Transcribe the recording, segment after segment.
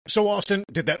So, Austin,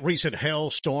 did that recent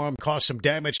hailstorm cause some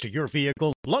damage to your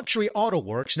vehicle? Luxury Auto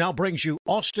Works now brings you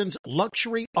Austin's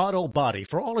luxury auto body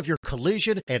for all of your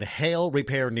collision and hail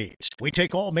repair needs. We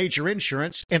take all major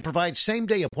insurance and provide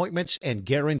same-day appointments and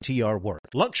guarantee our work.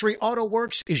 Luxury Auto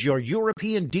Works is your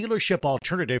European dealership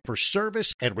alternative for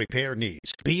service and repair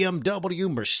needs. BMW,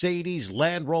 Mercedes,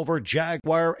 Land Rover,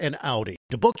 Jaguar, and Audi.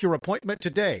 To book your appointment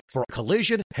today for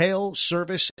collision, hail,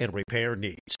 service, and repair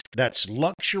needs. That's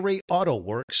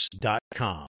luxuryautoworks.com.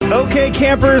 Okay,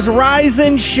 campers, rise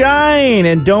and shine.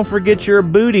 And don't forget your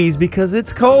booties because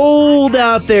it's cold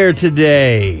out there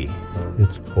today.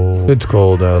 It's cold. It's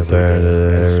cold out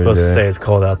there. It's supposed to say it's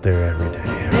cold out there every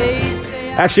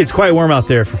day. Actually, it's quite warm out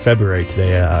there for February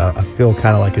today. I feel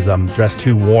kind of like as I'm dressed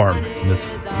too warm in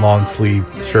this long sleeve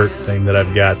shirt thing that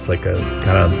I've got. It's like a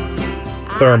kind of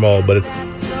thermal, but I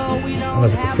don't know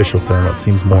if it's official thermal. It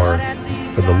seems more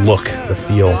for the look, the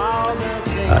feel.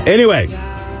 Anyway,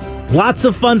 lots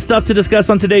of fun stuff to discuss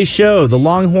on today's show. The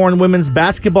Longhorn women's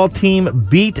basketball team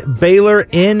beat Baylor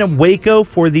in Waco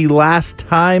for the last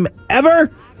time ever.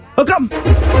 Hook 'em!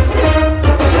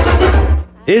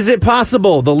 Is it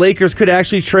possible the Lakers could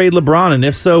actually trade LeBron, and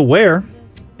if so, where?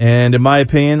 And in my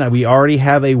opinion, we already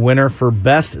have a winner for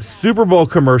Best Super Bowl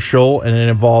Commercial, and it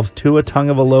involves Tua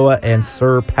Tagovailoa and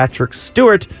Sir Patrick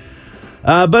Stewart.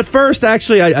 But first,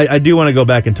 actually, I do want to go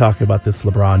back and talk about this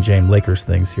LeBron James Lakers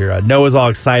things here. Noah's all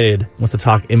excited, wants to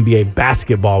talk NBA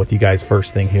basketball with you guys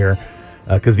first thing here,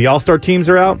 because the All-Star teams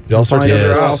are out. The All-Star teams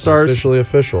are All-Stars. Officially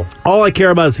official. All I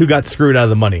care about is who got screwed out of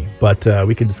the money, but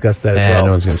we can discuss that as well.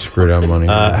 No one's going to screw out money.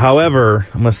 However,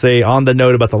 I'm going to say on the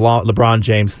note about the LeBron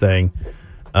James thing,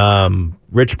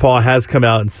 Rich Paul has come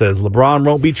out and says LeBron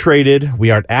won't be traded.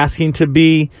 We aren't asking to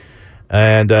be,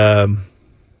 and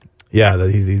yeah,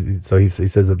 he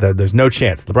says that there's no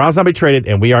chance. LeBron's not be traded,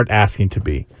 and we aren't asking to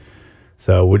be.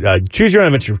 So choose your own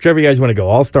adventure. Whichever you guys want to go.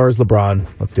 All-Stars, LeBron.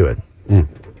 Let's do it.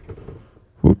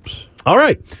 Oops. All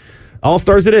right.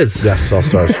 All-Stars it is. Yes,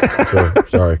 All-Stars. Sure.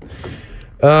 Sorry.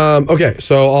 Okay,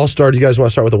 so All-Star, do you guys want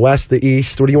to start with the West, the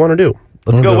East? What do you want to do?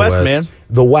 Let's go West, man.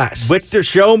 The West. Victor,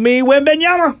 show me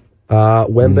Wembanyama.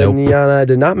 Wembanyama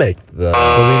did not make the...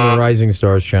 He'll be in the Rising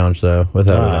Stars Challenge, though,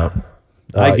 without a doubt.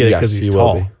 I get it because he's he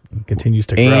tall. will be. Continues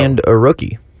to grow. And a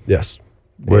rookie. Yes.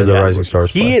 Where the Rising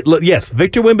Stars play. Yes,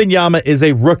 Victor Wembanyama is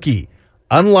a rookie,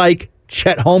 unlike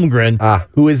Chet Holmgren,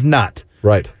 who is not.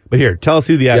 Right. But here, tell us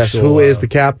who the actual... Yes, who is the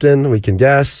captain? We can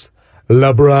guess.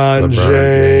 LeBron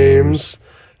James.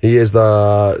 He is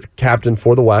the captain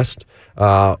for the West.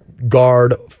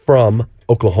 Guard from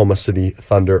Oklahoma City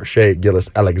Thunder, Shai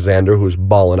Gilgeous-Alexander, who's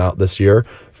balling out this year.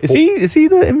 Is he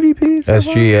the MVP?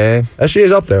 SGA. SGA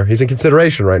is up there. He's in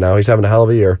consideration right now. He's having a hell of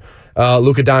a year.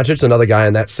 Luka Doncic, another guy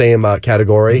in that same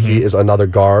category. Mm-hmm. He is another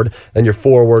guard. And your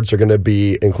forwards are going to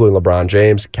be, including LeBron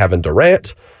James, Kevin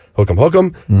Durant, hook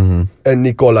 'em, and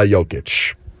Nikola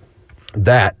Jokic.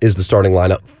 That is the starting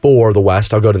lineup for the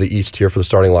West. I'll go to the East here for the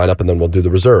starting lineup, and then we'll do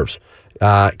the reserves.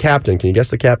 Captain, can you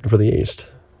guess the captain for the East?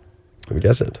 Can we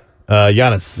guess it?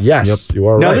 Giannis. Yes, you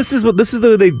are right. Now this is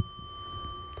the they.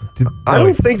 I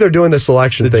don't think they're doing the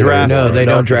selection The thing draft. anymore. No, they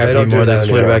don't draft anymore. They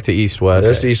split it back to East-West.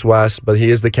 There's East-West, but he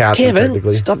is the captain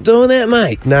technically. Stop doing that,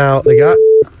 mate. Now, they got...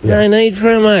 I need for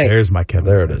a mate. There's my Kevin.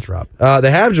 There it is. Rob.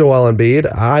 They have Joel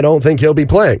Embiid. I don't think he'll be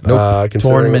playing. Nope.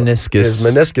 Torn meniscus. His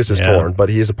meniscus is torn, but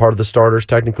he is a part of the starters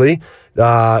technically.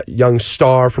 Young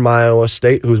star from Iowa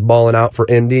State who's balling out for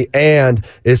Indy, and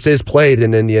is played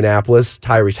in Indianapolis,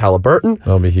 Tyrese Halliburton.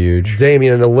 That'll be huge.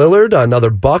 Damian Lillard, another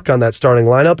buck on that starting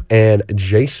lineup, and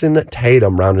Jason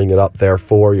Tatum rounding it up there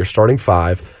for your starting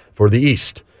five for the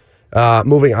East.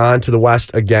 Moving on to the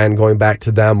West again, going back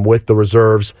to them with the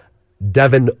reserves.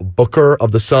 Devin Booker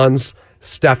of the Suns,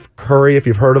 Steph Curry, if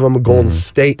you've heard of him, Golden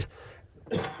State,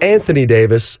 Anthony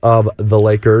Davis of the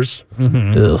Lakers.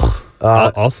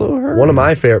 Also heard? One of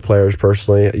my favorite players,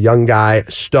 personally, a young guy,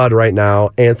 stud right now,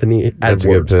 Anthony That's a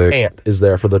good Edwards. pick. Ant is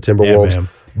there for the Timberwolves. man.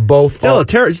 Both Still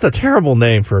just a terrible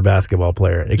name for a basketball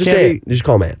player. It just can't Ant. be. You just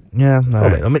call him Ant. Yeah, all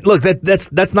right. man. I mean, look,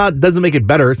 that's not doesn't make it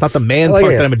better. It's not the man I like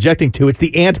part Ant. that I'm objecting to. It's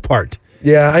the ant part.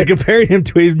 Yeah, I compared him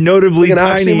to a notably like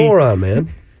an tiny. oxymoron, man.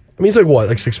 I mean, he's like what,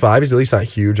 like 6'5"? He's at least not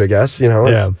huge, I guess. You know.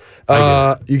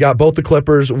 Yeah. You got both the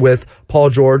Clippers with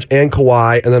Paul George and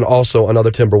Kawhi, and then also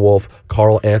another Timberwolf,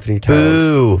 Karl Anthony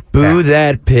Towns. Boo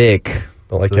that pick.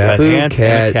 Don't like So that. that- Boo Ant and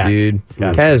Cat, Cat. dude.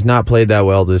 Got Cat it. has not played that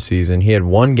well this season. He had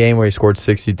one game where he scored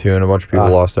 62, and a bunch of people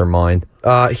lost their mind.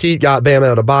 Heat got Bam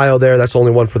Adebayo there. That's the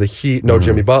only one for the Heat. No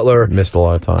Jimmy Butler. Missed a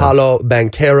lot of time. Paolo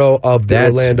Banchero of the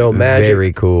Orlando Magic.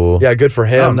 Very cool. Yeah, good for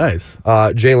him. Oh, nice.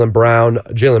 Jalen Brown,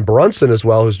 Jalen Brunson as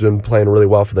well, who's been playing really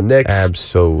well for the Knicks.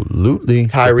 Absolutely.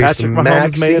 Tyrese Patrick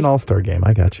Mahomes made an all-star game.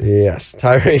 I got you. Yes.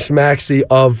 Tyrese Maxey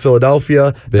of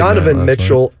Philadelphia. Big Donovan man last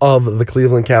Mitchell of the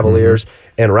Cleveland Cavaliers.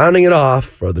 And rounding it off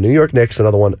for the New York Knicks,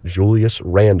 another one, Julius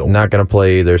Randle. Not going to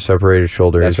play either. Separated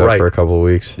shoulder. That's He's out right. for a couple of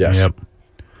weeks. Yes. Yep.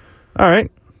 All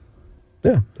right.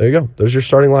 Yeah, there you go. There's your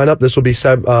starting lineup. This will be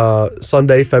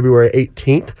Sunday, February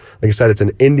 18th. Like I said, it's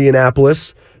in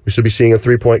Indianapolis. We should be seeing a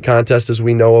three-point contest, as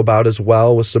we know about as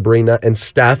well, with Sabrina and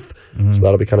Steph. So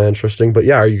that'll be kind of interesting. But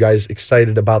yeah, are you guys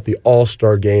excited about the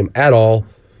All-Star game at all?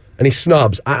 Any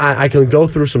snubs? I can go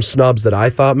through some snubs that I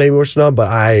thought maybe were snub, but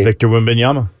Victor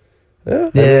Wembanyama.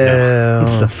 Yeah.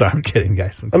 I'm sorry, I'm kidding,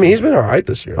 guys. I mean, he's been all right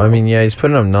this year. I mean, yeah, he's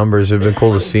putting up numbers. It'd been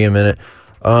cool to see him in it.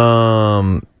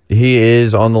 He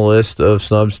is on the list of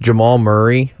snubs. Jamal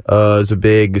Murray is a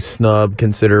big snub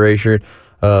consideration.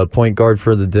 Point guard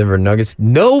for the Denver Nuggets.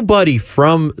 Nobody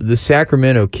from the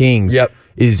Sacramento Kings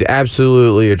is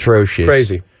absolutely atrocious.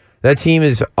 Crazy. That team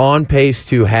is on pace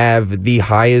to have the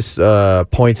highest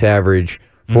points average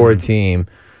for a team.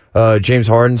 James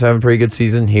Harden's having a pretty good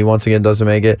season. He once again doesn't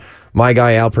make it. My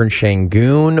guy Alperen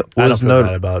Şengün was I don't feel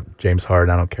bad about James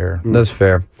Harden. I don't care. That's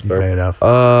fair. Fair enough.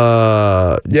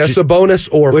 Sabonis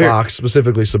or Fox,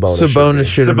 specifically Sabonis. Sabonis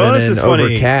should have been in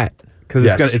over Cat.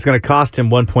 Because it's going to cost him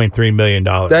 $1.3 million.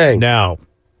 Dang. Now,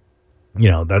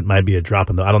 that might be a drop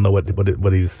in the. I don't know what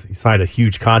he signed a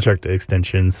huge contract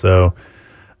extension, so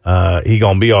he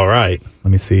gonna be all right.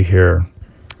 Let me see here.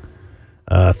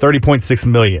 $30.6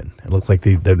 million. It looks like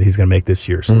that he's going to make this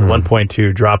year. So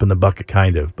 1.2 drop in the bucket,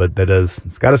 kind of. But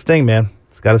it's got to sting, man.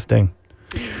 It's got to sting.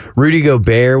 Rudy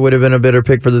Gobert would have been a better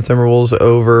pick for the Timberwolves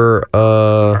over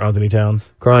Anthony Towns.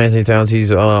 Karl-Anthony Towns.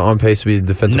 He's on pace to be the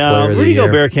defensive player of the Rudy year.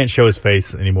 Gobert can't show his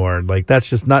face anymore. Like, that's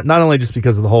just not only just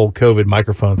because of the whole COVID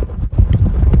microphone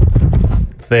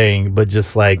thing, but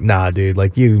just like, nah, dude.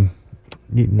 Like,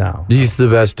 no. He's the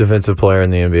best defensive player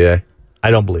in the NBA.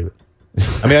 I don't believe it.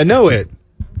 I mean, I know it,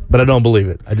 but I don't believe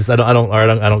it. I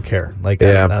don't care. Like,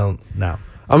 I don't. No.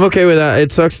 I'm okay with that.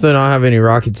 It sucks to not have any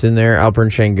Rockets in there. Alperen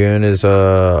Şengün is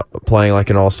playing like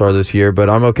an all-star this year, but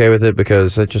I'm okay with it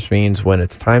because it just means when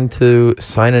it's time to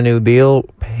sign a new deal,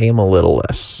 pay him a little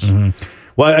less. Mm-hmm.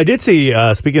 Well, I did see,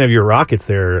 speaking of your Rockets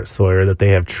there, Sawyer, that they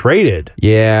have traded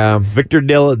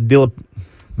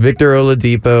Victor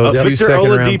Oladipo, two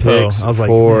second-round picks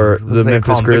for the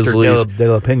Memphis Grizzlies.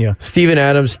 De La Pena. Steven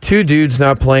Adams, two dudes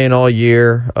not playing all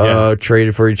year,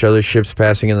 traded for each other, ships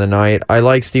passing in the night. I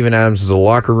like Steven Adams as a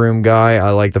locker room guy.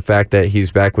 I like the fact that he's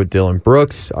back with Dylan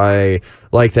Brooks. I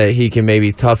like that he can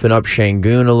maybe toughen up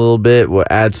Şengün a little bit,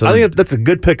 add some. I think that's a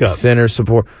good pickup. Center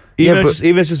support. Even if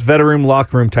it's just veteran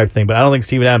locker room type thing, but I don't think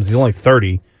Steven Adams, he's only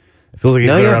 30. It feels like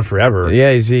he's been around forever.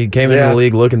 Yeah, he came into the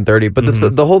league looking 30.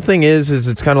 But the whole thing is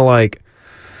it's kind of like,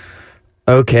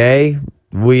 okay,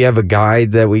 we have a guy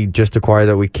that we just acquired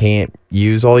that we can't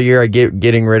use all year. I get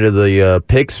getting rid of the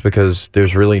picks because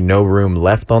there's really no room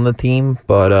left on the team.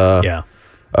 But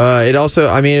it also,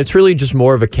 I mean, it's really just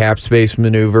more of a cap space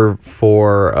maneuver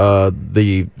for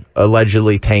the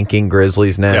allegedly tanking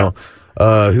Grizzlies now.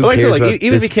 Who cares about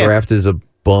this draft is a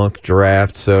bunk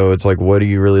draft, so it's like, what are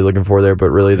you really looking for there? But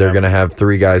really, they're going to have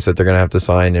three guys that they're going to have to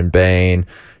sign in Bane,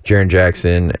 Jaren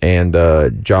Jackson, and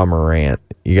Ja Morant.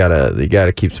 You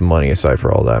gotta keep some money aside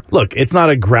for all that. Look, it's not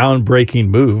a groundbreaking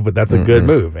move, but that's a good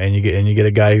move, and you get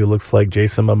a guy who looks like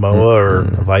Jason Momoa or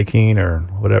a Viking or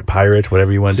whatever, Pirate,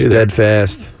 whatever you want to do.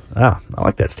 Steadfast. I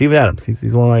like that. Steven Adams.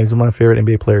 He's one of my favorite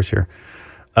NBA players here.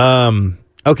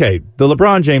 Okay, the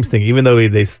LeBron James thing. Even though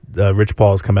Rich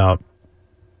Paul has come out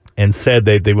and said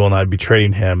they will not be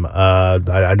trading him.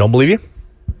 I don't believe you.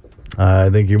 I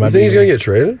think you might. You think he's going to get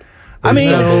traded? I mean,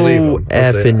 no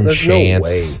effing chance. No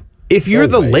way. If you're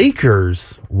the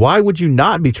Lakers, why would you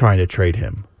not be trying to trade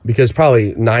him? Because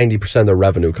probably 90% of the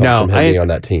revenue comes from him being on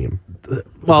that team.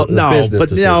 Well, no.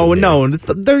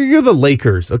 You're the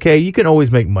Lakers, okay? You can always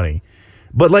make money.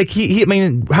 But like I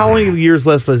mean, how many years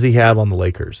left does he have on the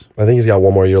Lakers? I think he's got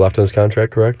one more year left on his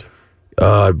contract, correct?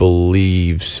 I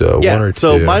believe so. Yeah, one or two.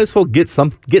 So might as well get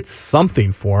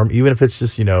something for him, even if it's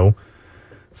just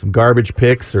some garbage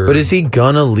picks or. But is he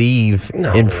gonna leave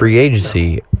in free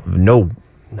agency? No.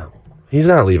 He's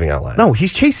not leaving Atlanta. No,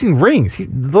 he's chasing rings.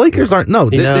 The Lakers aren't. No,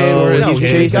 he's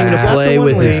chasing to play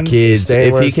with his kids.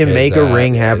 If he can make a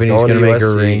ring happen, he's going to make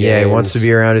a ring. Yeah, he wants to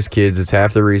be around his kids. It's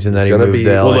half the reason that he moved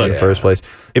to LA in the first place.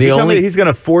 If you tell me he's going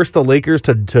to force the Lakers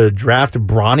to draft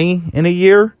Bronny in a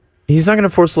year, He's not going to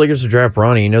force the Lakers to draft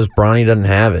Bronny. He knows Bronny doesn't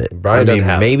have it.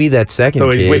 Maybe that second So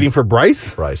he's kid. waiting for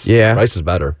Bryce? Bryce. Yeah. Bryce is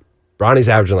better. Bronny's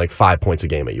averaging like 5 points a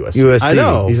game at USC. USC. I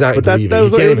know. He's not but that leaving.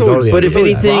 was, He can't even go to the But NBA. if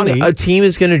anything, Bronny. a team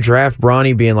is going to draft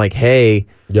Bronny being like, hey,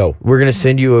 Yo, we're going to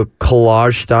send you a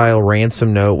collage-style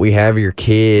ransom note. We have your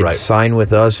kid. Right. Sign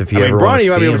with us if you I mean, ever want Bronny, to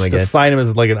you might see be him able to again. sign him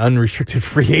as like an unrestricted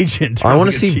free agent. I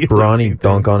want to Like a see G Bronny League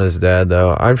dunk on his dad,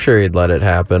 though. I'm sure he'd let it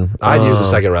happen. I'd use a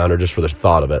second rounder just for the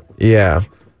thought of it. Yeah.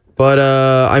 But,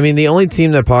 I mean, the only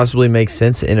team that possibly makes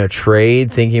sense in a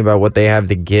trade, thinking about what they have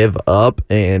to give up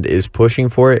and is pushing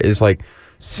for it, is like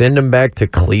send them back to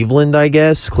Cleveland, I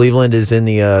guess. Cleveland is in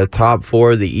the top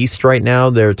 4 of the East right now.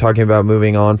 They're talking about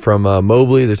moving on from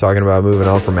Mobley. They're talking about moving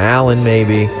on from Allen,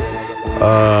 maybe.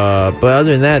 But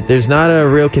other than that, there's not a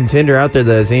real contender out there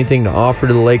that has anything to offer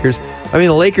to the Lakers. I mean,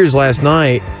 the Lakers last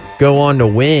night go on to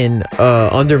win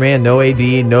underman, no AD,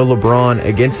 no LeBron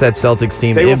against that Celtics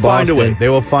team They will in find Boston. a way. They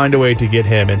will find a way to get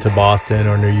him into Boston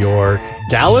or New York.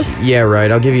 Dallas? Yeah,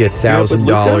 right. I'll give you $1,000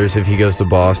 Luka? if he goes to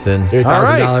Boston. $1,000 All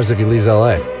right. if he leaves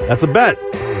LA. That's a bet.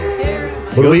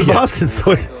 What do we to get? Boston.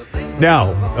 So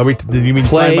now, did you mean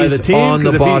signed by Plays the team? on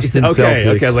 'Cause the if he- Boston okay, Celtics.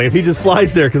 Okay, like if he just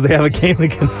flies there because they have a game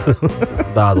against them.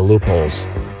 The loopholes.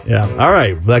 Yeah. All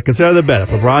right. But consider the bet. If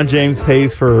LeBron James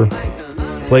plays for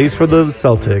the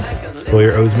Celtics,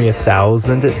 Sawyer owes me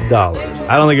 $1,000.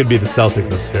 I don't think it'd be the Celtics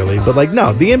necessarily, but like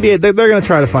no, the NBA they're going to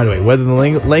try to find a way. Whether the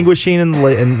languishing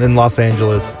in Los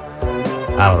Angeles,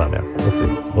 I don't know, man.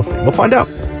 We'll see. We'll find out.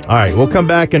 All right. We'll come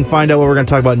back and find out what we're going to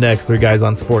talk about next. 3 Guys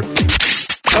on Sports.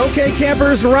 Okay,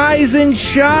 campers, rise and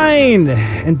shine.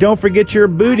 And don't forget your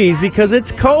booties because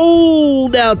it's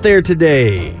cold out there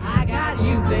today. You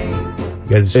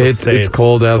guys are supposed to say It's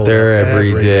cold out there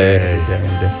every day.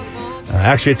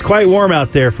 Actually, it's quite warm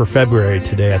out there for February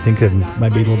today. I think it might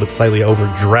be a little bit slightly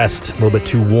overdressed, a little bit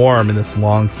too warm in this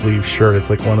long sleeve shirt. It's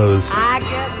like one of those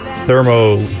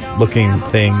thermo-looking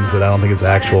things that I don't think is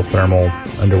actual thermal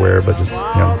underwear, but just,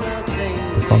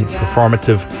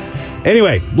 performative.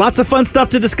 Anyway, lots of fun stuff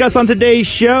to discuss on today's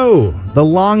show. The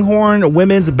Longhorn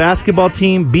women's basketball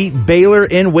team beat Baylor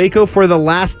in Waco for the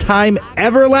last time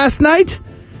ever last night.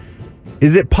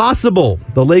 Is it possible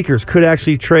the Lakers could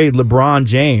actually trade LeBron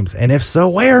James? And if so,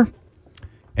 where?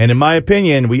 And in my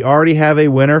opinion, we already have a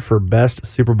winner for Best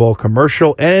Super Bowl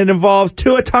Commercial, and it involves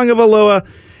Tua Tagovailoa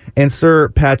and Sir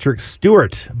Patrick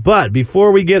Stewart. But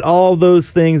before we get all those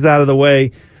things out of the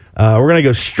way, we're going to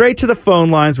go straight to the phone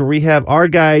lines where we have our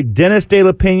guy, Dennis De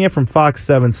La Pena from Fox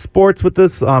 7 Sports with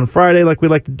us on Friday like we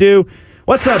like to do.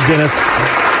 What's up, Dennis?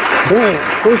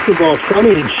 Well, first of all,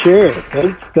 Sonny and Cher.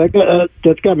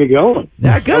 That's got me going.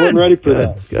 Yeah, good. I wasn't ready for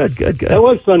that. Good. That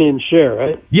was Sonny and Cher,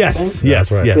 right? Yes.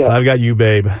 right. Yeah. Yeah. I've got you,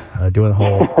 babe, doing the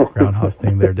whole groundhog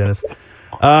thing there, Dennis.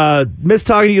 Missed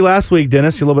talking to you last week,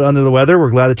 Dennis. You're a little bit under the weather.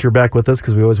 We're glad that you're back with us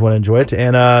because we always want to enjoy it.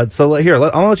 And so here,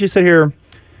 I'll let you sit here.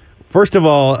 First of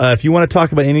all, if you want to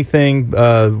talk about anything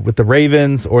with the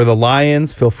Ravens or the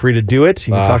Lions, feel free to do it.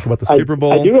 You can talk about the Super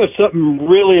Bowl. I do have something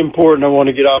really important I want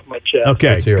to get off my chest.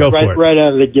 Okay, Let's hear go it. for it. Right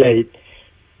out of the gate.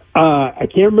 I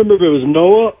can't remember if it was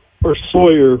Noah or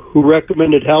Sawyer who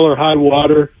recommended Hell or High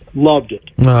Water. Loved it.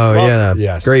 Oh, yeah.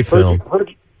 Yes. Great film.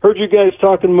 Heard you guys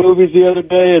talking movies the other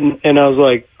day, and I was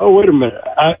like, oh, wait a minute.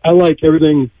 I like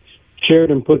everything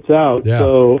Sheridan puts out, Yeah.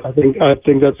 so I think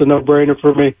that's a no-brainer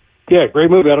for me. Yeah, great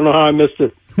movie. I don't know how I missed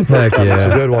it. Heck yeah.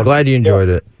 That's a good one. Glad you enjoyed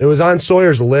it. It was on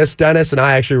Sawyer's list, Dennis, and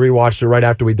I actually rewatched it right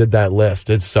after we did that list.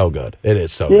 It's so good. It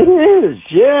is so It good. is,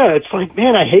 yeah. It's like,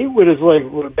 man, I hate when it's like,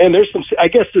 man, I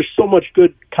guess there's so much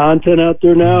good content out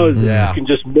there now. Yeah. You can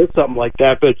just miss something like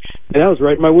that. But that was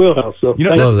right in my wheelhouse. So You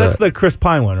know, Love that's that. the Chris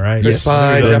Pine one, right? Chris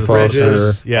Pine, The Jeff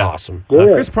Bridges. Foster. Yeah. Awesome. yeah.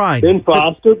 Chris Pine. Ben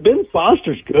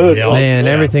Foster's good. Yeah. Man,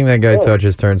 yeah. everything that guy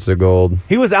touches turns to gold.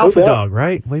 He was Alpha yeah. Dog,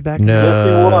 right? Way back. in the day. Yes,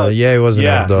 he No, was. yeah, he wasn't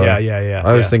Yeah, Alpha Dog. yeah.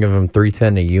 I was thinking of him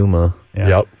 310 to Yuma. Yeah.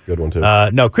 Yep. Good one, too.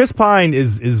 No, Chris Pine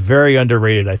is very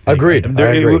underrated, I think. Agreed. I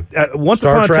agree. Once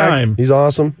Star upon Trek, a time, he's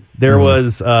awesome. there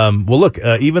was,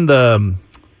 even the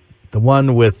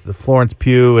one with Florence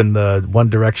Pugh and the One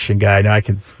Direction guy. Now I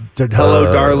can,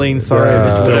 Hello, Darling. Sorry, I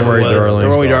missed Don't whatever Worry, it was. Darling.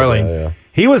 Don't Worry, Darling. Yeah.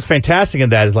 He was fantastic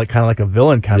in that as like kind of like a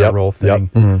villain kind Yep, of role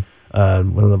yep. thing.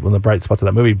 One of the bright spots of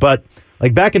that movie. But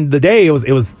like back in the day,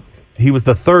 he was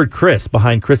the third Chris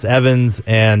behind Chris Evans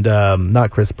and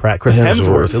not Chris Pratt, Chris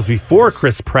Hemsworth. It was before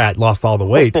Chris Pratt lost all the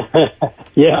weight,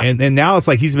 Yeah. and now it's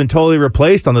like he's been totally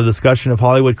replaced on the discussion of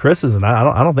Hollywood Chris's, and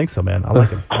I don't think so, man. I like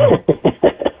him.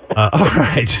 All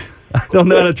right, I don't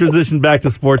know how to transition back to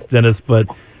sports, Dennis, but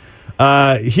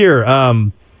here,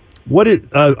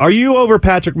 are you over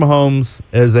Patrick Mahomes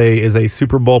as a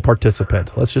Super Bowl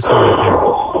participant? Let's just go right there.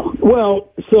 Well,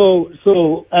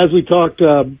 so as we talked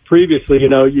previously, you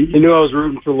knew I was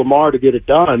rooting for Lamar to get it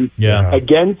done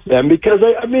against them because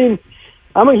I mean,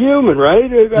 I'm a human, right?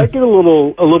 I get a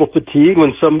little fatigued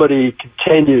when somebody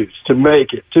continues to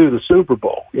make it to the Super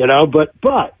Bowl, But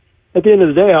at the end of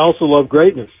the day, I also love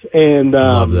greatness, and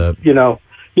love that.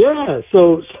 Yeah.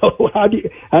 So how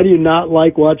do you not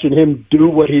like watching him do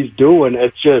what he's doing?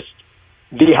 It's just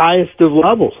the highest of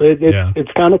levels.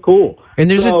 It's kind of cool.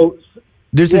 And there's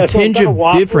a tinge of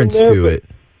difference to it.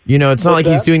 It's not like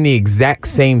he's doing the exact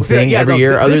same thing every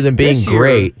year, other than being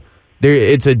great.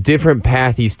 It's a different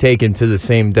path he's taken to the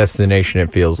same destination,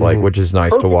 it feels like, which is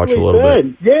nice to watch a little bit.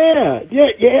 Yeah.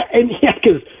 And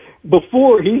because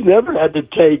before he's never had to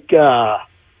take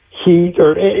heat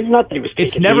or not that he was taking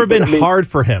It's never been hard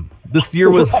for him. This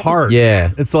year was hard. Yeah.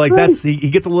 It's like he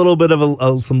gets a little bit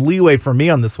of some leeway from me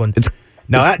on this one.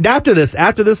 After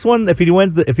this one, if he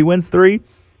wins 3,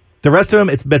 the rest of them,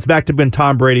 it's back to being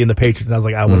Tom Brady and the Patriots, and I was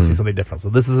like, I want to see something different. So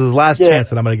this is his last chance,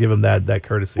 and I'm going to give him that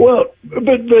courtesy. Well, but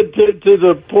to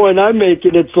the point I'm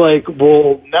making, it's like,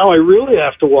 well, now I really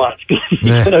have to watch.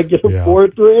 You gotta get a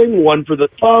 4th ring, one for the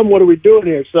thumb. What are we doing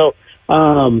here? So,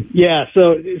 So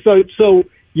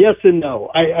yes and no.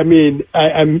 I mean,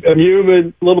 I'm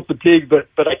human, a little fatigued, but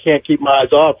I can't keep my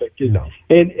eyes off it. No.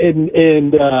 And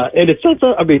it sets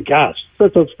up. I mean, gosh,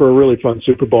 sets us for a really fun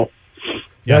Super Bowl.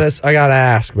 Dennis, I gotta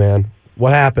ask, man,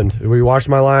 what happened? Were you watching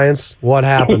my Lions? What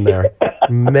happened there,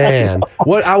 man?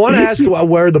 What I want to ask you,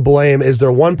 where the blame is?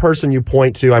 There one person you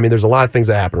point to? I mean, there's a lot of things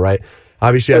that happen, right?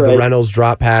 Obviously, you had the Reynolds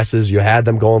drop passes. You had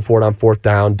them going for it on 4th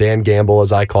down. Dan Gamble,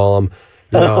 as I call him.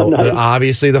 Nice.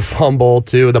 Obviously the fumble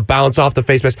too, the bounce off the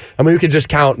face mask. I mean, we could just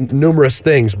count numerous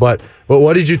things. But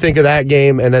what did you think of that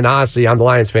game? And then honestly, I'm the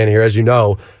Lions fan here, as you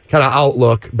know. Kind of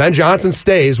outlook. Ben Johnson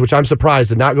stays, which I'm surprised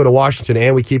did not go to Washington,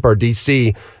 and we keep our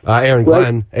DC Aaron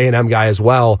Glenn A&M guy as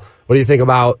well. What do you think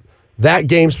about that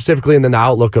game specifically, and then the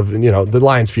outlook of the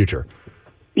Lions' future?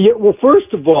 Yeah, well,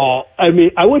 first of all, I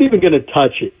mean, I wasn't even going to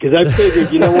touch it because I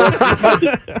figured, you know what,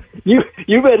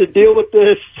 you've had to deal with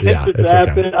this since it's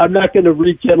happened. Okay. I'm not going to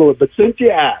rekindle it, but since you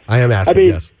asked, I am asking.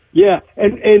 Yes. Yeah,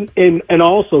 and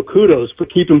also kudos for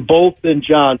keeping both Ben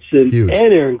Johnson and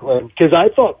Aaron Glenn because I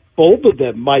thought both of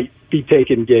them might be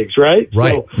taking gigs, right?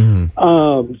 Right.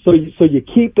 So, so you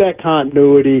keep that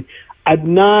continuity.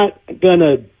 I'm not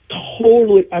gonna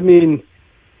totally. I mean,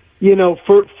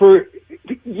 for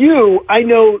you, I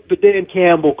know the Dan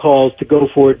Campbell calls to go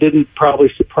for it didn't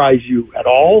probably surprise you at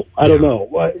all. I don't know.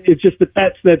 It's just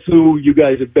that's who you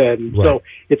guys have been. Right. So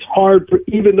it's hard for,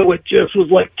 even though it just was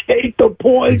like, take the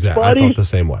points, buddy. I felt the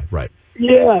same way. Right.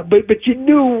 Yeah, but you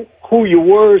knew who you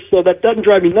were, so that doesn't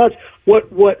drive me nuts.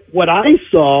 What I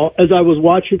saw as I was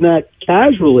watching that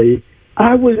casually,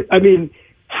 I mean,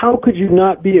 how could you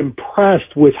not be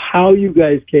impressed with how you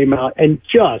guys came out and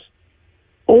just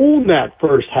own that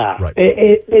first half? Right.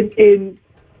 And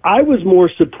I was more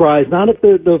surprised, not at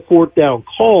the 4th down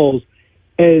calls,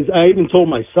 as I even told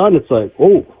my son, it's like,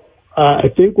 I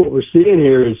think what we're seeing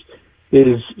here is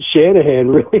Shanahan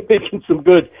really making some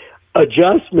good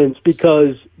adjustments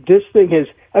because this thing has,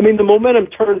 I mean, the momentum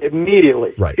turned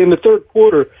immediately. Right. In the 3rd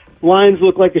quarter, Lions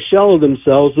looked like a shell of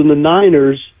themselves, and the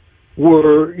Niners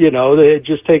were, they had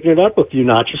just taken it up a few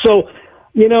notches. So,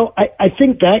 I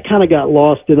think that kind of got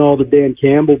lost in all the Dan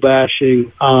Campbell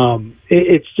bashing.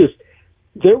 It's just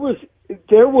there was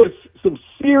some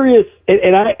serious,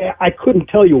 and I couldn't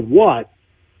tell you what,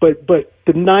 but the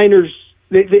Niners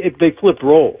they flipped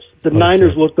roles. The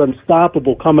Niners looked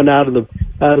unstoppable coming out of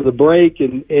the break,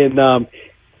 and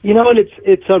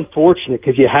it's unfortunate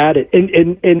because you had it,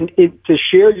 and to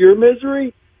share your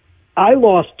misery, I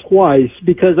lost twice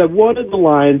because I wanted the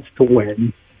Lions to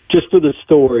win just for the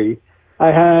story. I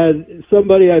had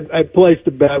somebody I placed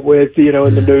a bet with,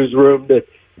 in the newsroom that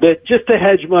just to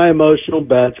hedge my emotional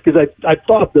bets because I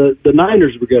thought the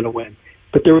Niners were going to win,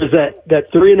 but there was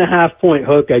that 3.5 point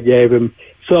hook I gave him.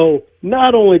 So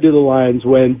not only do the Lions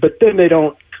win, but then they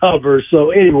don't cover. So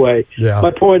anyway,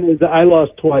 my point is that I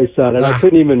lost twice on it. I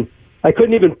couldn't even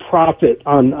profit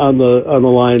on the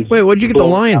Lions. Wait, what'd you get the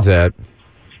Lions at?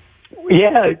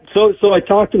 Yeah, so I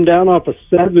talked him down off a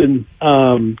 7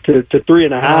 to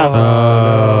 3.5.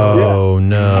 Oh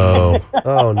no!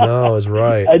 Oh no, is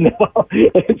right. I know.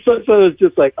 And so it's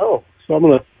just like, so I'm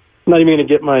not even gonna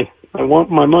get my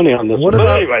money on this. What but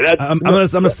about, anyway, I'm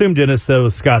gonna assume Dennis that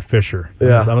was Scott Fisher.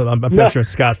 Yeah, I'm picturing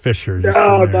Scott Fisher.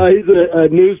 No, he's a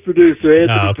news producer,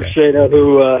 Anthony Frasheta,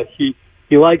 who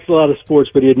he likes a lot of sports,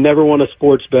 but he'd never won a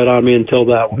sports bet on me until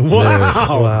that one.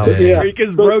 Wow. The streak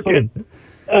is broken.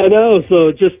 I know. So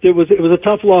it was a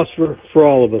tough loss for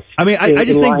all of us. I mean, I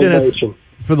just think, Dennis,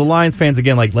 for the Lions fans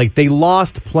again, like they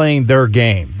lost playing their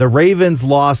game. The Ravens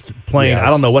lost playing. Yes. I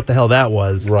don't know what the hell that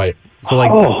was. Right. So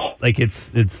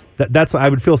that's I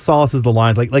would feel solace as the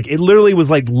Lions. Like it literally was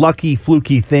like lucky,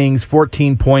 fluky things.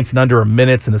 14 points in under a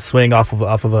minute and a swing off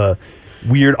of a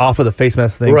weird off of the face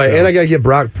mask thing. Right, so. and I got to give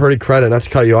Brock Purdy credit, not to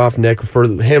cut you off, Nick, for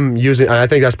him using, and I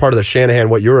think that's part of the Shanahan,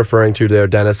 what you're referring to there,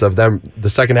 Dennis, of them, the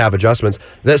second half adjustments,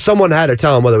 that someone had to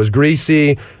tell him, whether it was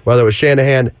Greasy, whether it was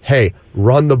Shanahan, hey,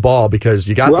 run the ball because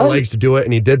you got the legs to do it,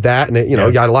 and he did that, and he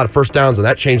got a lot of first downs, and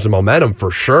that changed the momentum for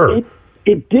sure.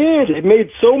 It did. It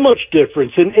made so much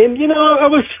difference. And again,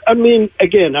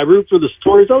 I root for the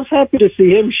stories. I was happy to see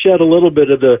him shed a little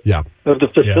bit of the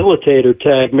facilitator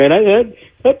tag, man.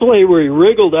 That play where he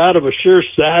wriggled out of a sure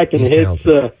sack and hits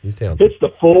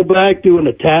the fullback doing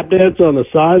a tap dance on the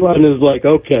sideline is like,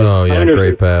 okay. Oh, yeah,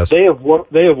 great pass. They have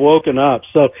woken up.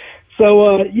 So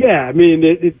yeah, I mean,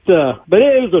 but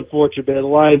it was unfortunate, man. The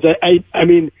Lions, I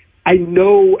mean, I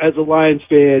know as a Lions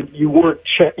fan, you weren't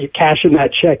cashing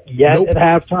that check yet at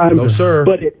halftime. No, sir.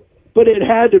 But it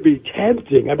had to be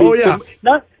tempting. I mean,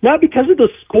 not because of the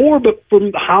score, but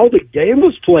from how the game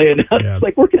was playing. It's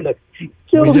like, we're going to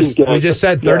kill these guys. We just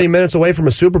said 30 minutes away from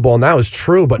a Super Bowl, and that was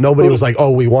true, but nobody was like,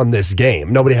 oh, we won this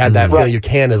game. Nobody had that feeling. You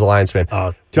can as a Lions fan.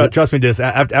 Trust me, this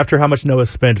after how much Noah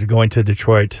spent going to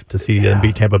Detroit to see them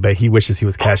beat Tampa Bay, he wishes he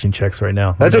was cashing checks right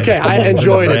now. That's okay. I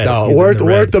enjoyed it, though.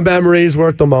 Worth the memories,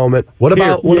 worth the moment. What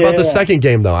about the second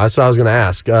game, though? That's what I was going to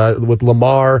ask. With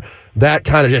Lamar, that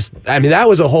kind of that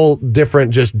was a whole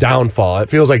different just downfall. It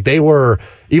feels like they were,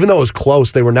 even though it was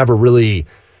close, they were never really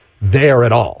there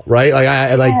at all, right?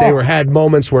 They had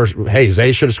moments where, hey,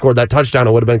 Zay should have scored that touchdown.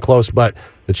 It would have been close, but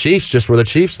the Chiefs just were the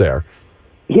Chiefs there.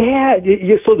 Yeah,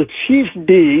 so the Chiefs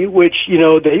D, which,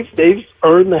 they've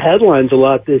earned the headlines a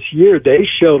lot this year, they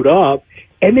showed up.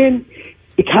 And then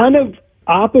it kind of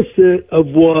opposite of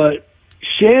what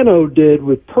Shano did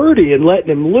with Purdy and letting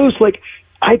him loose. Like,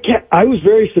 I was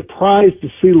very surprised to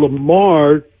see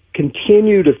Lamar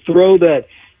continue to throw that,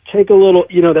 take a little,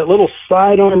 that little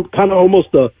sidearm, kind of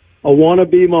almost a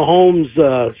wannabe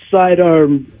Mahomes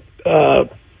sidearm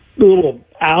little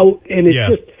out. And it's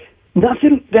just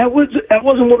nothing, that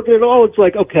wasn't working at all. It's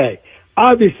like, okay,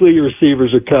 obviously your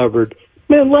receivers are covered.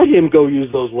 Man, let him go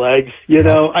use those legs.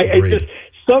 I just,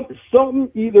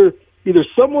 something either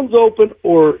someone's open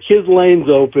or his lane's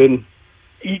open.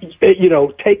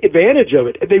 Take advantage of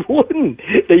it. And they wouldn't.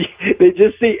 They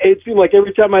just it seemed like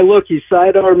every time I look, he's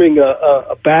sidearming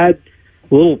a bad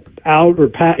little out or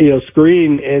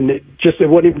screen, and it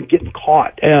wasn't even getting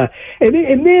caught. And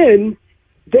then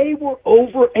they were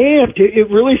overamped. It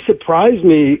really surprised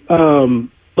me.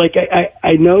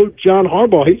 I know John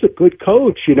Harbaugh. He's a good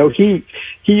coach. He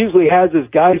usually has his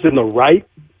guys in the right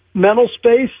mental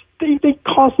space. They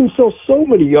cost themselves so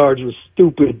many yards with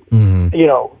stupid,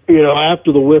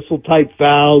 after the whistle type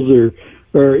fouls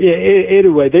or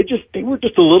anyway, they were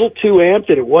just a little too amped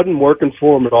and it wasn't working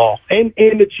for them at all. And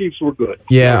the Chiefs were good.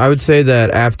 Yeah, I would say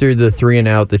that after the 3 and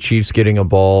out, the Chiefs getting a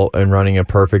ball and running a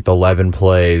perfect 11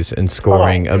 plays and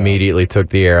scoring immediately took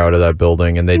the air out of that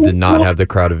building, and they did not have the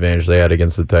crowd advantage they had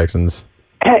against the Texans.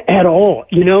 At all,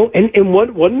 and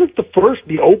wasn't it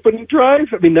the opening drive?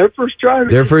 I mean, their first drive.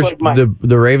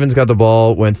 The Ravens got the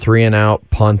ball, went 3 and out,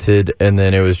 punted, and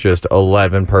then it was just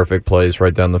 11 perfect plays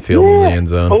right down the field in the end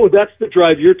zone. Oh, that's the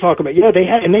drive you're talking about. Yeah, they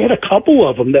had a couple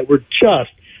of them that were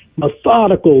just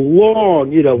methodical,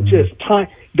 long. Just time.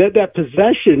 That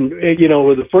possession,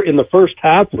 in the first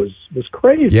half was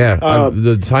crazy. Yeah,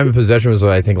 the time of possession was,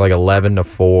 I think, like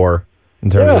 11-4 in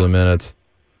terms of the minutes.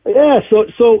 Yeah, so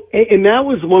and that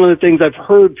was one of the things I've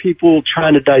heard people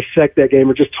trying to dissect that game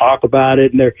or just talk about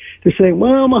it, and they're saying,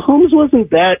 well, Mahomes wasn't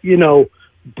that,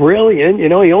 brilliant.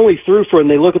 He only threw for,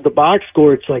 and they look at the box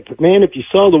score, it's like, man, if you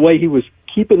saw the way he was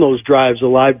keeping those drives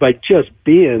alive by just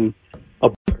being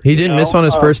he didn't miss on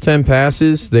his first 10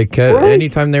 passes. They kept,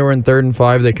 anytime they were in 3rd and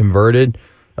 5, they converted.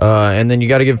 And then you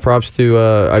got to give props to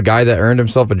a guy that earned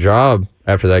himself a job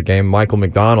after that game, Michael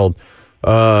McDonald.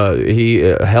 He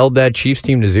held that Chiefs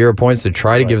team to 0 points to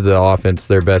try to give the offense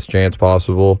their best chance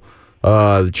possible.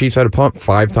 The Chiefs had a punt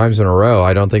 5 times in a row.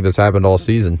 I don't think that's happened all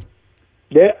season.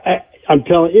 Yeah, I'm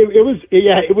telling you, it was.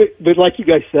 But like you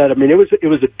guys said, I mean, it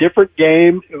was a different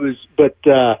game. It was, but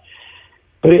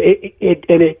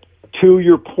it to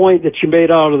your point that you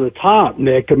made out of the top,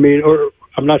 Nick. I mean, or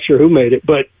I'm not sure who made it,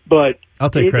 but I'll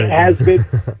take credit. It has been,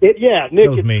 Nick. That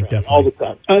was me, definitely. All the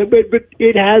time. But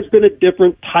it has been a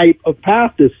different type of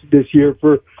path this year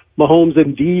for Mahomes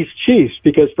and these Chiefs,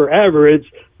 because forever it's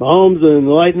Mahomes and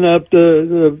lighting up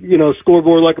the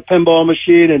scoreboard like a pinball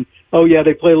machine, and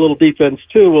they play a little defense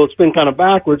too. Well, it's been kind of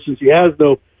backwards since he has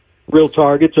no real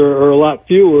targets or a lot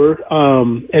fewer.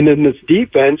 And then this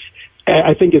defense,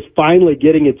 I think, is finally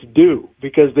getting its due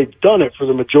because they've done it for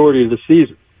the majority of the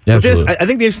season. I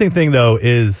think the interesting thing, though,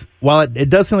 is while it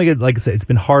does seem like I said, it's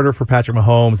been harder for Patrick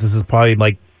Mahomes, this is probably,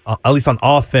 like, at least on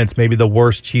offense, maybe the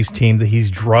worst Chiefs team that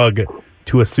he's drug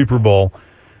to a Super Bowl.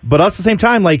 But at the same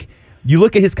time, like, you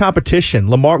look at his competition.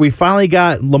 We finally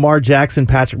got Lamar Jackson,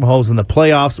 Patrick Mahomes in the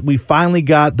playoffs. We finally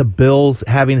got the Bills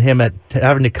having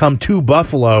to come to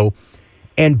Buffalo,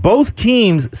 and both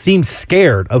teams seem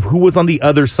scared of who was on the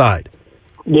other side.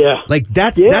 Yeah, like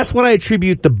that's what I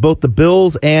attribute both the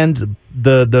Bills and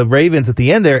the Ravens at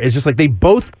the end. There is just like they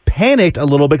both panicked a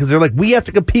little bit because they're like, we have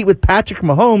to compete with Patrick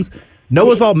Mahomes.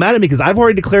 Noah's all mad at me because I've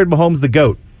already declared Mahomes the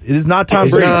GOAT. It is not Tom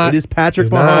Brady. It is Patrick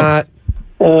Mahomes.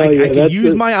 I can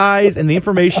use my eyes and the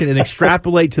information and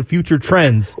extrapolate to future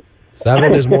trends.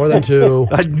 7 is more than 2.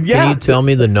 Can you tell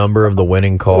me the number of the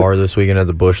winning car this weekend at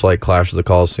the Busch Light Clash of the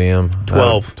Coliseum?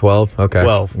 12. 12? Okay.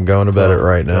 12. I'm going to bet it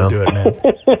right now. Do it, man.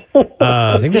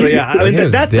 I think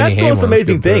that's the most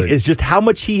amazing thing is just how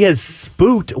much he has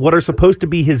spooked what are supposed to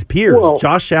be his peers,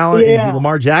 Josh Allen and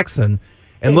Lamar Jackson.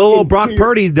 And little old Brock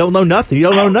Purdy don't know nothing. He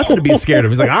don't know nothing to be scared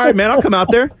of. He's like, all right, man, I'll come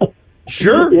out there.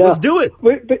 Sure, let's do it.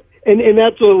 And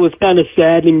that's what was kind of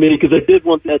saddening me because I did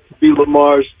want that to be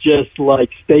Lamar's just like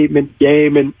statement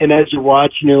game. And as you're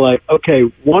watching, you're like, okay,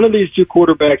 one of these two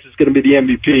quarterbacks is going to be the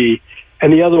MVP,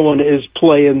 and the other one is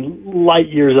playing light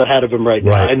years ahead of him right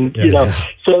now. And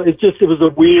so it was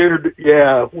a weird,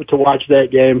 to watch that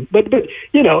game. But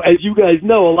as you guys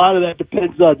know, a lot of that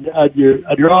depends on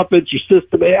your offense, your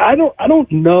system. I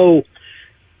don't know.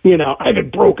 I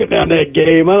haven't broken down that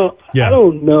game. I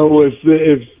don't know if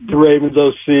the Ravens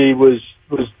OC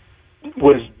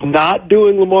was not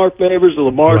doing Lamar favors or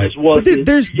Lamar just wasn't. But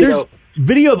there's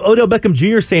video of Odell Beckham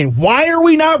Jr. saying, "Why are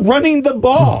we not running the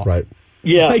ball?" Right.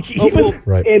 Yeah.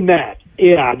 In that.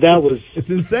 Yeah, it's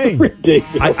insane.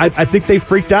 Ridiculous. I think they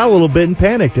freaked out a little bit and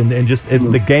panicked and just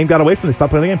the game got away from them. They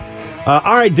stopped playing the game.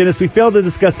 All right, Dennis, we failed to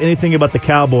discuss anything about the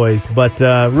Cowboys, but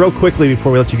real quickly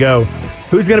before we let you go,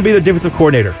 who's going to be the defensive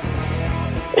coordinator?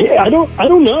 Yeah, I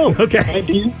don't know. Okay.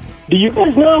 Do you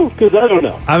guys know? Because I don't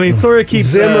know. I mean, Sawyer keeps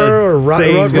Zimmer or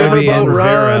Riverboat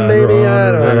Ron, maybe.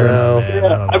 I don't know.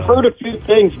 Yeah, I've heard a few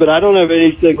things, but I don't have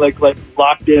anything like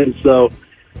locked in. So,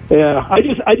 yeah,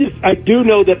 I do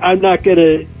know that I'm not going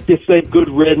to just say good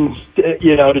riddance,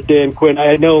 to Dan Quinn.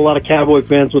 I know a lot of Cowboy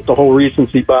fans with the whole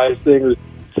recency bias thing are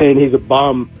saying he's a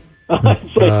bum.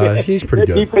 He's pretty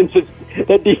good.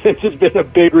 That defense has been a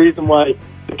big reason why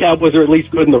the Cowboys are at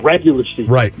least good in the regular season.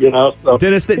 Right. So,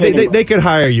 Dennis, they could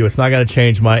hire you. It's not going to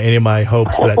change any of my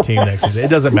hopes for that team next season. It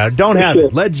doesn't matter. Don't have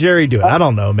it. Let Jerry do it. I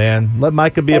don't know, man. Let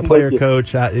Micah be a player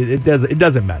coach. It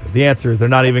doesn't matter. The answer is they're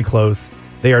not even close.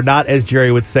 They are not, as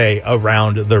Jerry would say,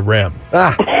 around the rim.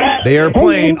 They are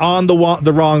playing on the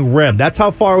wrong rim. That's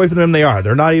how far away from the rim they are.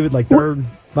 They're not even they're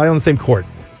not on the same court.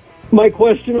 My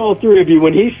question, all three of you,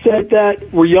 when he said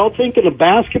that, were y'all thinking of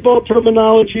basketball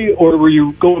terminology, or were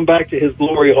you going back to his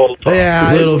glory hole talk?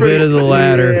 Yeah, a little bit of the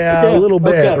latter. Yeah, a little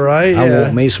bit, right? I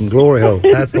want me some glory hole.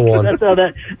 That's the one. That's how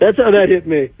that hit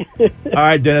me. All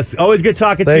right, Dennis. Always good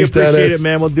talking to you. Appreciate Dennis. It,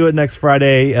 man. We'll do it next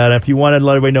Friday. And if you want to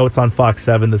let everybody know it's on Fox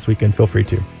 7 this weekend, feel free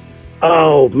to.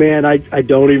 Oh, man, I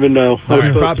don't even know.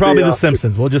 Right, probably The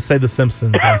Simpsons. We'll just say The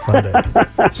Simpsons on Sunday.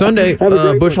 Sunday,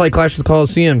 Busch Light Clash of the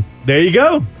Coliseum. There you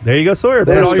go, Sawyer.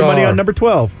 Put all your money on number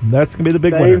 12. That's going to be the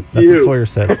big winner. That's what Sawyer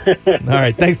says. All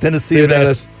right, thanks, Dennis. See you,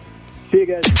 Dennis. See you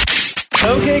guys.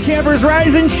 Okay, campers,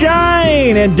 rise and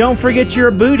shine. And don't forget your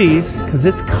booties, because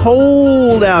it's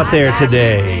cold out there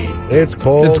today. It's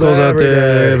cold out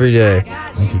there every day.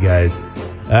 Thank you, guys.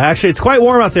 Actually, it's quite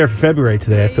warm out there for February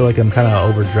today. I feel like I'm kind of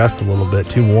overdressed a little bit.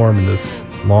 Too warm in this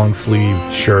long sleeve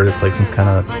shirt. It's like some kind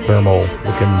of thermal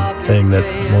looking thing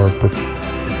that's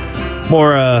more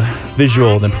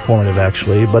visual than performative,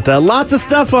 actually. But lots of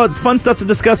stuff, fun stuff to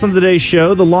discuss on today's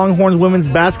show. The Longhorns women's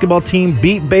basketball team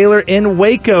beat Baylor in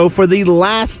Waco for the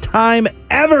last time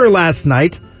ever last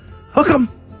night. Hook 'em.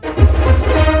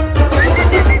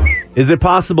 Is it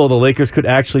possible the Lakers could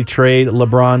actually trade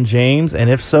LeBron James? And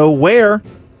if so, where?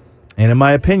 And in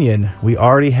my opinion, we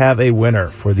already have a winner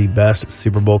for the best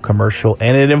Super Bowl commercial,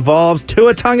 and it involves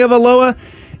Tua Tagovailoa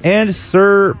and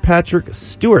Sir Patrick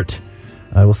Stewart.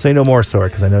 I will say no more, Sawyer,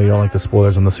 because I know you don't like the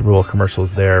spoilers on the Super Bowl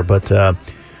commercials there. But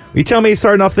you tell me,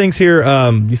 starting off things here, you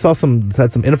had some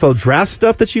NFL draft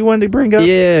stuff that you wanted to bring up?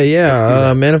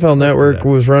 Yeah. NFL Network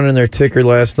was running their ticker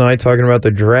last night talking about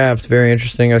the draft. Very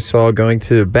interesting. I saw going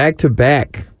to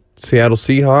back-to-back Seattle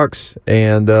Seahawks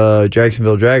and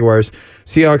Jacksonville Jaguars.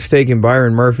 Seahawks taking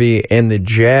Byron Murphy and the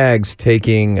Jags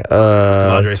taking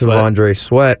T'Vondre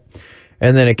Sweat.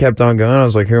 And then it kept on going. I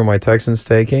was like, who are my Texans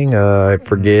taking? I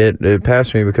forget. It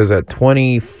passed me because at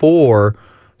 24,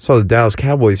 saw the Dallas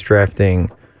Cowboys drafting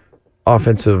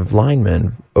offensive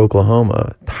lineman,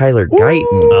 Oklahoma, Tyler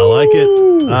Guyton. I like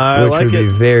it. Which would be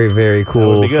very, very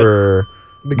cool for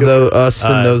us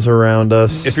and those around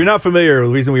us. If you're not familiar, the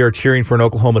reason we are cheering for an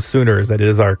Oklahoma Sooner is that it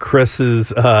is our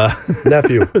Chris's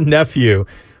nephew,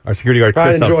 our security guard,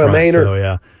 Chris, up front. Maynard. So,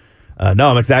 yeah. No,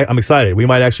 I'm excited. We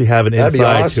might actually have an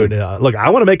inside to it. Look, I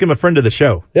want to make him a friend of the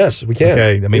show. Yes, we can.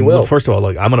 Okay, I mean, well, first of all,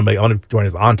 look, I want to join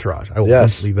his entourage. I will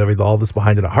leave all this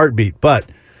behind in a heartbeat. But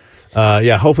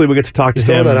hopefully we get to talk to him. Just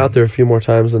throwing that out there a few more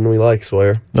times than we like,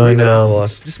 Sawyer. I know.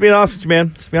 Just being honest with you,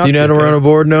 man. Do you know how to run a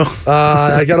board? No.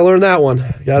 I got to learn that one.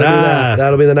 Got to do that.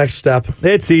 That'll be the next step.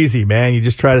 It's easy, man. You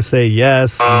just try to say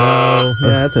yes, no.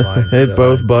 Yeah, that's fine. It's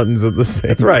both buttons at the same time.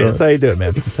 That's right. That's how you do it,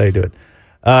 man. That's how you do it.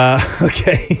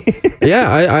 Okay.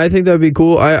 Yeah, I think that'd be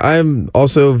cool. I'm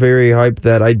also very hyped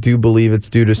that I do believe it's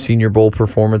due to Senior Bowl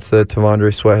performance that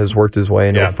T'Vondre Sweat has worked his way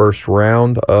into a first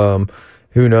round.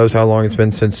 Who knows how long it's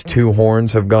been since two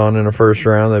horns have gone in a first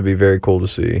round? That'd be very cool to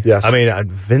see. Yes. I mean,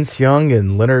 Vince Young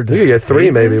and Leonard. You could get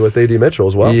three maybe with A.D. Mitchell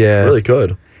as well. Yeah. Really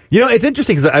could. You know, it's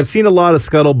interesting because I've seen a lot of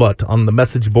scuttlebutt on the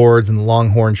message boards and the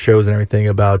Longhorn shows and everything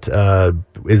about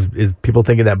is people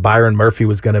thinking that Byron Murphy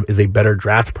is a better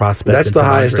draft prospect. That's the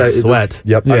highest. Sweat.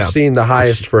 I've seen the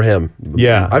highest for him.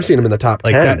 Yeah, I've seen him in the top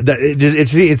 10.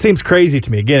 It seems crazy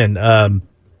to me. Again,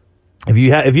 if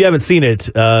you haven't seen it,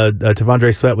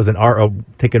 T'Vondre Sweat was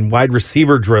taking wide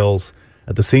receiver drills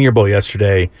at the Senior Bowl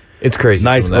yesterday. It's crazy.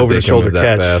 Nice over the shoulder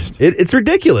catch. It's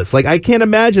ridiculous. Like, I can't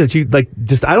imagine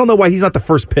that I don't know why he's not the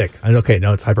first pick. Okay,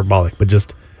 no, it's hyperbolic, but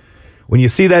just when you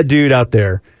see that dude out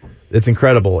there, it's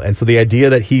incredible. And so the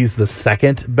idea that he's the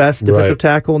second best defensive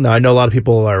tackle. Now, I know a lot of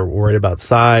people are worried about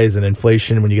size and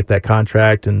inflation when you get that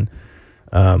contract, and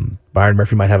Byron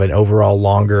Murphy might have an overall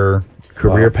longer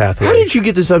career pathway. How did you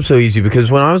get this up so easy? Because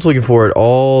when I was looking for it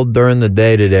all during the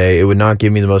day today, it would not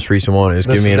give me the most recent one. It was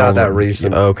giving me not that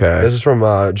recent. Okay. This is from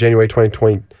January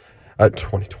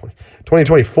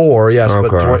 2024, yes,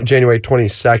 but January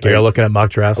 22nd. You're looking at mock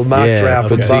drafts? Draft.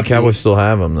 But see, Cowboys still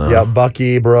have them, though. Yeah,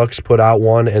 Bucky Brooks put out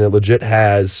one, and it legit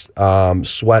has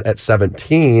Sweat at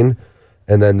 17.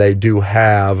 And then they do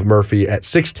have Murphy at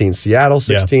 16. Seattle,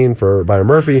 16 for Byron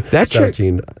Murphy.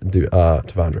 17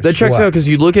 T'Vondre. That checks out because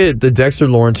you look at the Dexter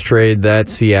Lawrence trade that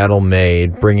Seattle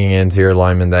made, bringing in interior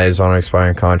lineman that is on an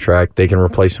expiring contract. They can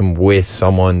replace him with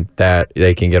someone that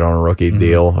they can get on a rookie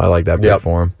deal. I like that pick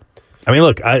for him. I mean,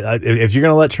 look, if you're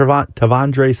going to let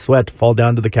T'Vondre Sweat fall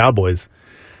down to the Cowboys,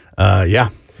 I'm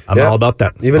all about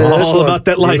that. Even about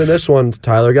that life. Even this one,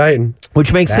 Tyler Guyton.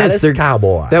 Which makes sense. They're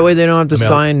Cowboy. That way they don't have to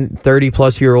sign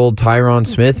 30-plus-year-old Tyron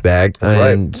Smith back.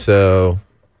 And so...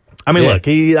 I mean, look,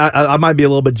 I might be a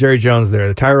little bit Jerry Jones there.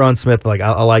 The Tyron Smith,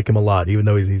 I like him a lot, even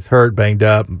though he's hurt, banged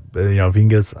up. If he can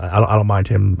get us, I don't mind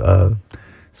him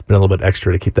spend a little bit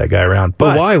extra to keep that guy around.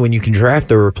 But why when you can draft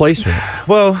a replacement?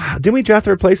 Well, didn't we draft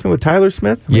a replacement with Tyler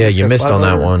Smith? Yeah, you missed on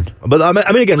that one. But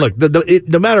I mean, again, look,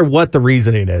 no matter what the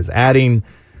reasoning is, adding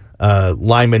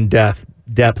lineman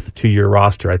depth to your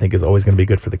roster, I think, is always going to be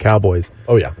good for the Cowboys.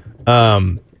 Oh, yeah.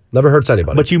 Never hurts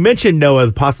anybody. But you mentioned, Noah,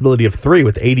 the possibility of 3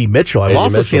 with A.D. Mitchell. I've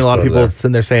also seen a lot of people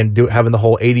sitting there saying having the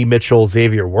whole A.D. Mitchell,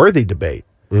 Xavier Worthy debate.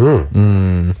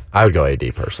 I would go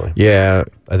AD personally. Yeah.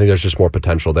 I think there's just more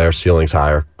potential there. Ceiling's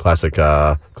higher. Classic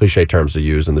cliche terms to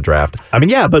use in the draft. I mean,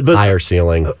 yeah, but higher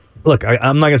ceiling. Look,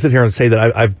 I'm not going to sit here and say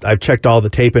that I've checked all the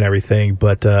tape and everything,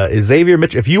 but is Xavier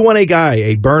Mitchell, if you want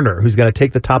a burner who's going to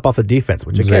take the top off the defense,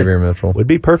 which again Xavier Mitchell would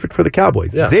be perfect for the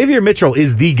Cowboys. Yeah. Xavier Mitchell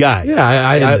is the guy.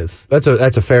 Yeah, that's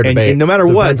a fair debate. And no matter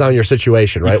what, depends on your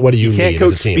situation, right? What do you need? You can't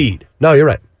coach speed. No, you're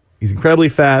right. He's incredibly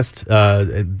fast.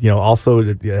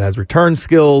 Also has return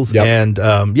skills, and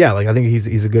I think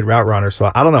he's a good route runner.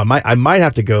 So I don't know. I might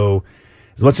have to go.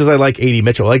 As much as I like A.D.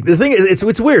 Mitchell, like the thing is,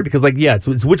 it's weird because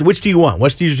it's which do you want?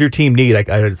 What does your team need?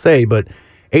 I would say, but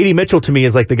A.D. Mitchell to me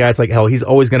is like the guy. It's like hell. He's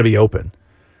always going to be open.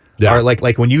 Yeah. Or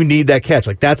like when you need that catch,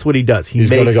 like that's what he does. He's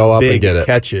makes gonna go up big and get it.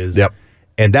 Catches. Yep.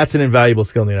 And that's an invaluable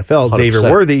skill in the NFL. 100%. Xavier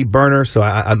Worthy, burner. So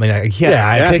I can't.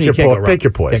 Yeah, pick your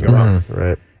poison. Can't go wrong.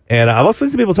 Right. And I've also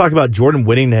seen people talk about Jordan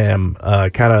Whittingham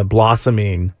kind of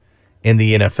blossoming in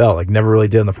the NFL, like never really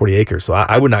did in the 40 acres. So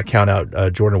I would not count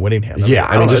out Jordan Whittingham.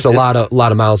 I mean just a lot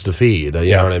of mouths to feed.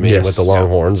 You know what I mean with the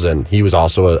Longhorns, and he was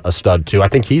also a stud too. I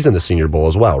think he's in the Senior Bowl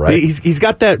as well, right? He's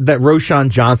got that Roschon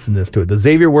Johnson-ness to it. The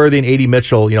Xavier Worthy and A.D.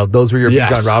 Mitchell, those were your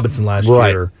John Robinson last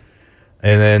year.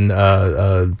 And then,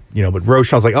 but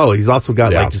Roschon's like, he's also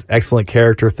got like just excellent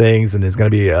character things and is going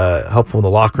to be helpful in the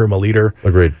locker room, a leader.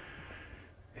 Agreed.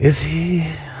 Is he?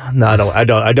 No, I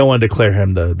don't want to declare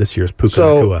him this year's Puka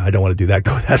Nacua. I don't want to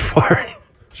go that far.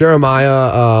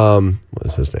 Jeremiah, what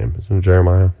is his name? Isn't it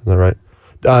Jeremiah? Is that right?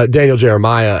 Daniel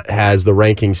Jeremiah has the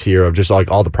rankings here of just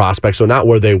like all the prospects. So not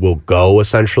where they will go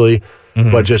essentially,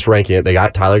 but just ranking it. They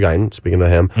got Tyler Guyton, speaking of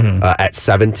him, at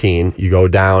 17. You go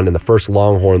down, and the first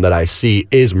Longhorn that I see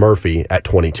is Murphy at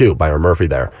 22, Byron Murphy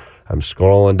there. I'm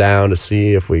scrolling down to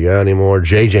see if we got any more.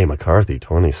 J.J. McCarthy,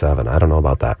 27. I don't know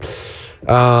about that.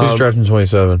 Who's drafting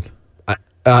 27?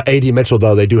 A.D. Mitchell,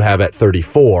 though, they do have at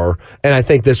 34, and I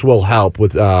think this will help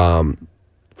with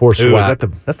for Sweat.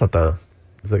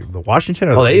 Is it the Washington?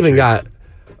 Or they even got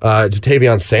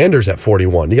Jatavion Sanders at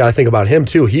 41. You got to think about him,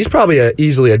 too. He's probably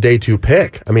easily a day 2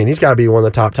 pick. I mean, he's got to be one of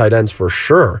the top tight ends for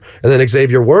sure. And then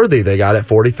Xavier Worthy, they got at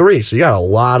 43. So you got a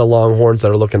lot of Longhorns that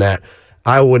are looking at.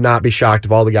 I would not be shocked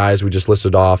if all the guys we just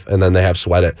listed off, and then they have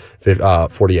Sweat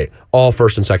at 48. All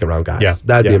first and second round guys. Yeah,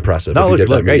 that'd be impressive if you get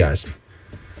that many guys.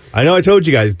 I know I told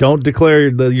you guys, don't declare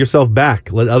yourself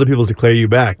back. Let other people declare you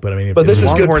back. But I mean, this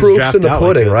is good. Proof's in the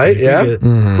pudding, right? Yeah.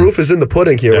 Proof is in the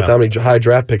pudding here with how many high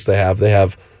draft picks they have. They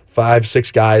have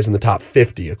 5-6 guys in the top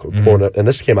 50, and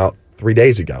this came out 3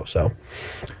 days ago. So,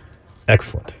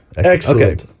 excellent.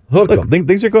 Okay. Look,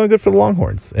 things are going good for the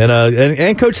Longhorns,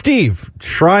 and Coach Steve,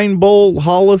 Shrine Bowl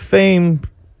Hall of Fame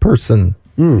person.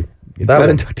 Yeah,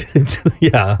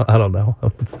 I don't know.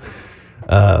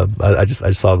 I just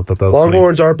saw that was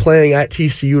Longhorns are playing at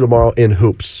TCU tomorrow in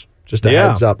hoops. Just a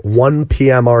heads up, 1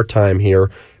 p.m. our time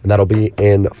here, and that'll be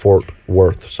in Fort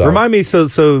Worth. So remind me,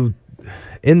 so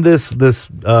in this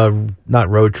not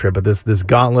road trip, but this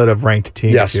gauntlet of ranked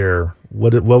teams here,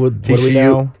 what do we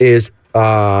know? Is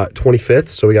 25th,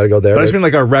 so we got to go there. But I just mean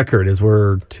like our record is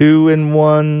we're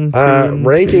 2-1.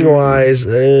 Ranking wise,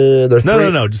 they're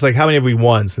no. Just like how many have we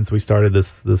won since we started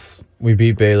this? We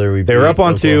beat Baylor. They were up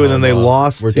on Oklahoma. 2, and then they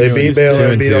lost. They beat Baylor,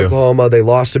 and beat Oklahoma. They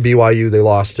lost to BYU. They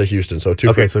lost to Houston. So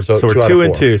 2. Okay, so we're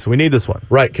 2-2. So we need this one,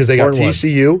 right? Because they got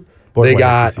TCU. They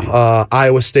got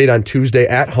Iowa State on Tuesday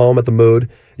at home at the Mood.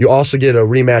 You also get a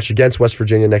rematch against West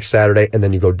Virginia next Saturday, and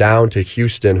then you go down to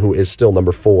Houston, who is still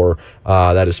number 4.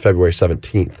 That is February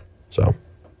 17th. So,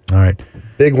 all right,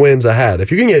 big wins ahead.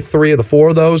 If you can get 3 of the 4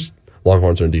 of those,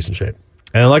 Longhorns are in decent shape.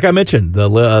 And like I mentioned, the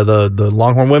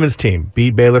Longhorn women's team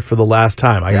beat Baylor for the last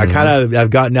time. I've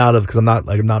gotten out of because I'm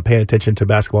not paying attention to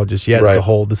basketball just yet. Right.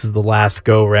 This is the last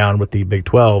go round with the Big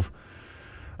 12.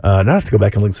 Now I have to go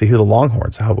back and look and see who the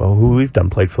Longhorns, who we've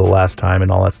done played for the last time and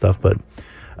all that stuff. But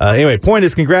anyway, point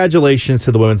is, congratulations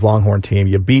to the women's Longhorn team.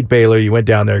 You beat Baylor. You went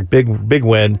down there, big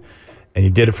win, and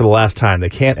you did it for the last time. They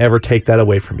can't ever take that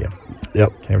away from you.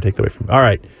 Yep. Can't ever take that away from you. All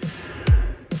right.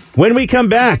 When we come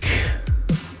back,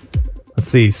 let's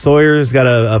see. Sawyer's got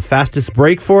a fastest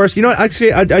break for us. You know what?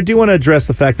 Actually, I do want to address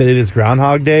the fact that it is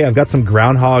Groundhog Day. I've got some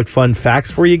Groundhog fun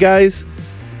facts for you guys,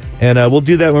 and we'll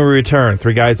do that when we return.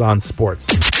 3 Guys on Sports.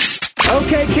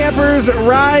 Okay, campers,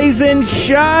 rise and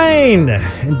shine.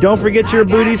 And don't forget your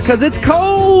booties because it's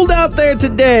cold out there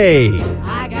today.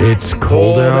 It's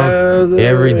cold out.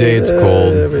 Every day it's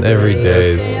cold. Every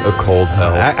day is a cold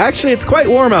hell. Actually, it's quite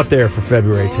warm out there for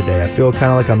February today. I feel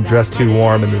kind of like I'm dressed too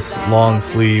warm in this long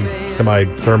sleeve,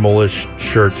 semi-thermal-ish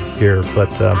shirt here. But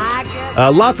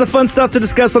lots of fun stuff to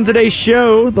discuss on today's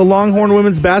show. The Longhorn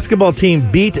women's basketball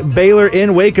team beat Baylor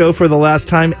in Waco for the last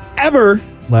time ever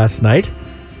last night.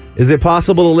 Is it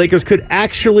possible the Lakers could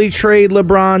actually trade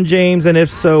LeBron James, and if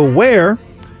so, where?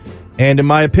 And in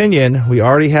my opinion, we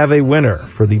already have a winner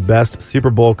for the best Super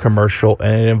Bowl commercial,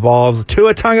 and it involves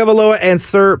Tua Tagovailoa and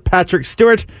Sir Patrick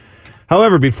Stewart.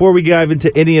 However, before we dive into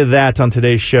any of that on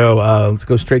today's show, let's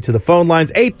go straight to the phone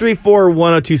lines.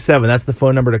 834-1027. That's the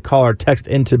phone number to call or text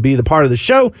in to be the part of the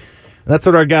show. And that's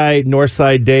what our guy,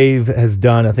 Northside Dave, has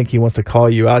done. I think he wants to call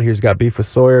you out. He's got beef with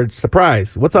Sawyer.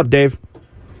 Surprise. What's up, Dave?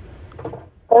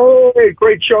 Hey,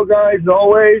 great show, guys, as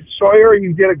always. Sawyer,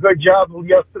 you did a good job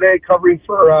yesterday covering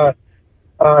for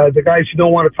the guys who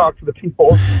don't want to talk to the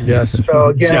people. Yes. So,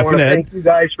 again, I want to thank you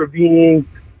guys for being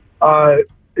the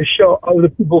show of the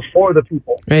people for the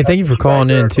people. Hey, thank you for calling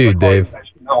in, too, Dave.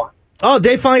 Oh,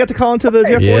 Dave finally got to call into the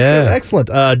Jeff Ward show. Excellent.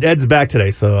 Ed's back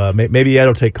today, so maybe Ed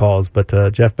will take calls, but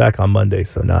Jeff back on Monday,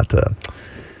 so not...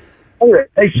 Hey,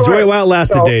 enjoy it while it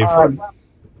lasted, Dave.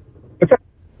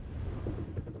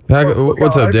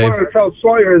 What's up, Dave? I want to tell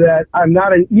Sawyer that I'm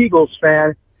not an Eagles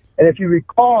fan, and if you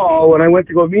recall, when I went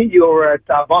to go meet you over at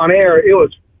Bon Air, it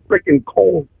was freaking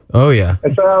cold. Oh, yeah.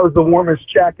 And so that was the warmest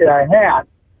jacket I had.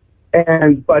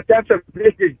 But that's a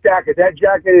vintage jacket. That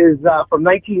jacket is from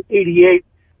 1988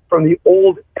 from the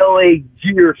old L.A.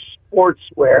 Gear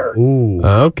Sportswear. Ooh.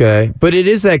 Okay. But it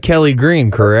is that Kelly green,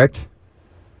 correct?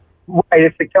 Right.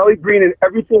 It's the Kelly green, and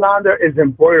everything on there is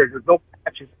embroidered. There's no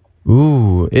patches.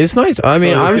 Ooh, it's nice. I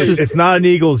mean, I was just. It's not an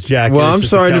Eagles jacket. Well, it's I'm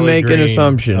just a sorry to Kelly make an green.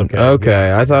 assumption.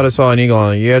 Okay. I thought I saw an eagle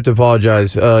on it. You have to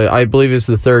apologize. I believe it's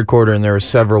the third quarter, and there were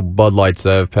several Bud Lights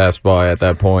that have passed by at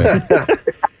that point.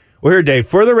 Well, here, Dave,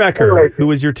 for the record, who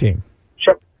was your team?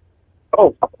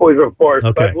 Oh, always, of course.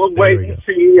 Okay, But we'll there wait we and go.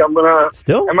 see. I'm going to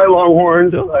Still? and my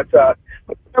Longhorns. Still? But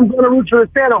I'm going to root for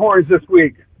the Santa Horns this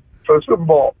week for the Super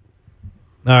Bowl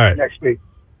All right. next week.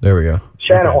 There we go.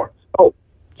 Santa Horns. Oh,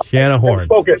 Shanna Horns.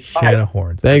 Focus. Shanna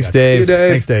Horns. Thanks, I got you.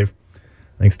 Dave. Thanks, Dave.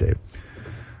 Thanks, Dave.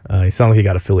 You sound like you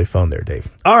got a Philly phone there, Dave.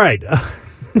 All right.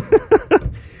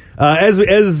 As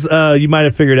you might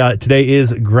have figured out, today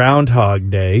is Groundhog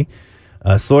Day.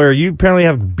 Sawyer, you apparently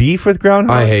have beef with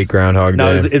Groundhog. I hate Groundhog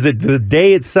Now, Day. is it the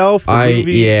day itself? The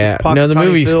movie? Yeah. Just No, the Punxsutawney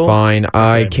movie's Phil? fine.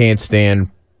 I Okay. can't stand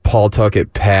Paul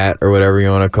Tuckett Pat or whatever you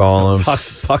want to call him.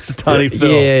 Punxsutawney Phil.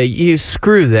 Yeah, you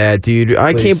screw that, dude.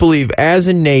 I can't believe as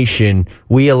a nation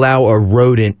we allow a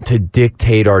rodent to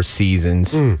dictate our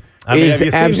seasons. I mean, Is have you seen who's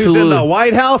in absolutely the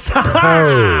White House?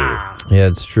 Yeah,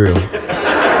 it's true.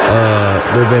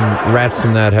 There have been rats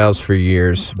in that house for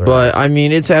years. But, I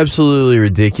mean, it's absolutely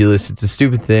ridiculous. It's a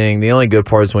stupid thing. The only good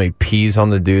part is when he pees on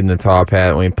the dude in the top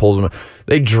hat, when he pulls him.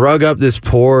 They drug up this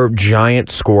poor giant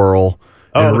squirrel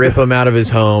and rip him out of his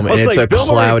home, and it's a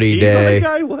cloudy day.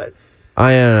 What?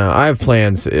 I don't know. I have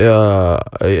plans.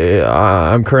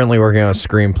 I'm currently working on a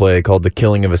screenplay called The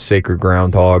Killing of a Sacred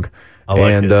Groundhog. I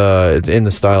like and it's in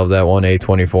the style of that one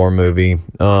A24 movie.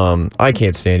 I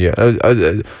can't stand you.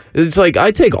 It's like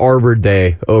I take Arbor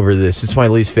Day over this. It's my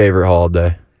least favorite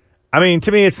holiday. I mean,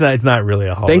 to me, it's not really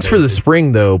a holiday. Thanks for the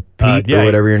spring, though, Pete, or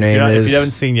whatever your name is. If you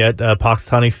haven't seen yet,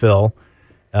 Punxsutawney Phil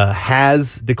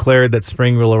has declared that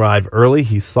spring will arrive early.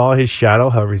 He saw his shadow.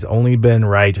 However, he's only been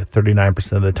right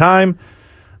 39% of the time.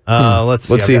 Let's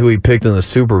see who he picked in the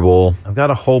Super Bowl. I've got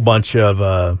a whole bunch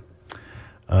of...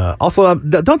 also,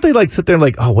 don't they sit there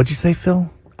and oh, what'd you say, Phil?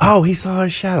 Oh, he saw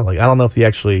his shadow. I don't know if he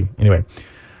actually... Anyway.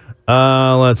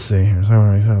 Let's see.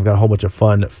 I've got a whole bunch of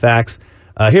fun facts.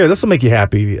 Here, this will make you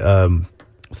happy,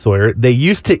 Sawyer. They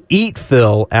used to eat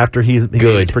Phil after he made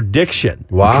his prediction.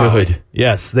 Wow. Good.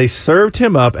 Yes, they served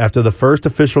him up after the first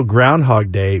official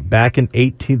Groundhog Day back in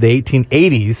the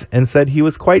 1880s and said he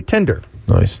was quite tender.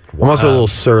 Nice. I'm also a little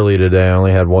surly today. I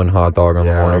only had one hot dog on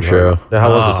the morning show. Yeah, how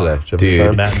was it today? Did you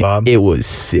have a good Dude, time? Matt and Bob. it was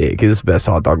sick. It was the best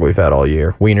hot dog we've had all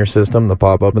year. Wiener System, the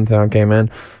pop-up in town, came in,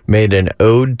 made an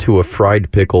ode to a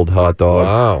fried pickled hot dog.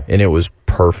 Wow. And it was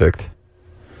perfect.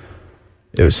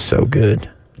 It was so good.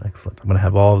 Excellent. I'm going to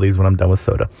have all of these when I'm done with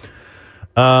soda.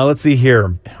 Let's see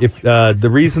here. If the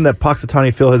reason that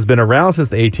Punxsutawney Phil has been around since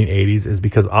the 1880s is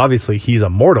because obviously he's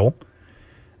immortal.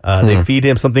 They feed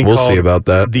him something We'll called see about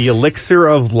that. the elixir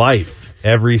of life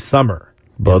every summer.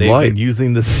 Bud And they've Light. been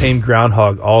using the same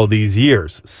groundhog all these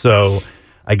years. So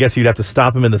I guess you'd have to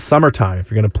stop him in the summertime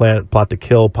if you're going to plot to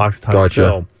kill Punxsutawney Gotcha.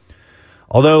 Phil.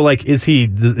 Although, does he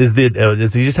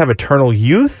just have eternal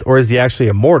youth, or is he actually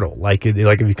immortal?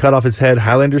 If you cut off his head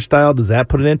Highlander style, does that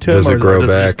put it into Does him? it grow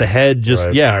back? Just the head,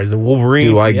 Right. is it Wolverine?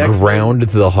 Do from I the X-Men? ground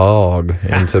the hog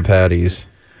into patties?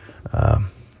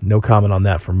 No comment on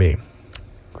that from me.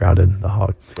 Grounded the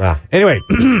hog. Ah. Anyway,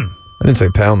 I didn't say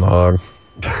pound the hog.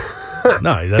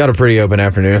 no, that's Got a pretty open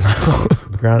afternoon.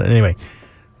 grounded. Anyway,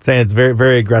 saying it's very,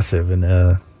 very aggressive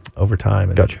and over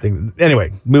time. And Gotcha.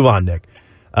 Anyway, move on, Nick.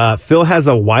 Phil has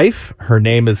a wife. Her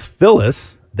name is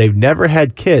Phyllis. They've never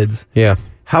had kids. Yeah.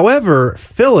 However,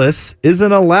 Phyllis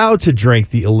isn't allowed to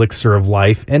drink the elixir of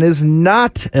life and is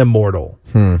not immortal.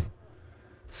 So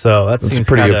that That's seems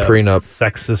pretty good kinda prenup.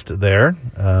 sexist there.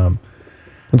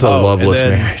 It's a loveless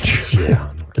and then- marriage.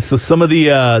 So some of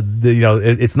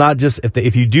it's not just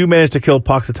if you do manage to kill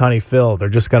Punxsutawney Phil, they're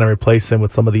just going to replace him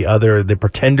with some of the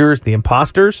pretenders, the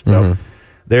imposters.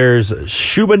 There's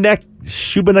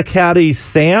Shubenacadie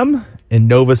Sam in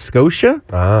Nova Scotia.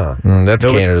 Ah. That's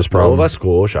Nova- Canada's problem. Nova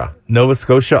Scotia. Nova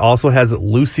Scotia also has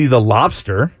Lucy the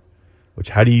Lobster, which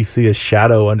how do you see a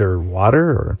shadow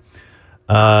underwater? Or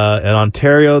in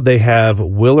Ontario, they have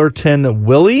Willerton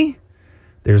Willie.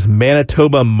 There's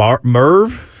Manitoba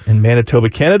Merv in Manitoba,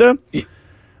 Canada.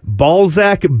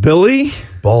 Balzac Billy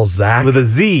Balzac. with a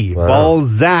Z. Wow.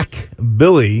 Balzac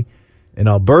Billy in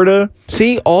Alberta.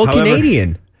 See, all However-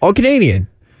 Canadian. All Canadian.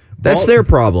 That's their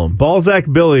problem. Balzac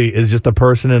Billy is just a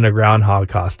person in a groundhog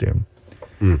costume.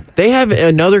 They have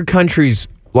another country's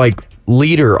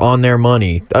leader on their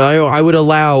money. I would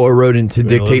allow a rodent to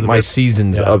dictate my Elizabeth.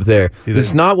 seasons Yeah. up there. See,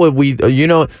 It's not what we.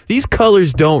 These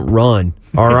colors don't run.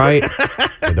 All right.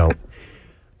 I don't.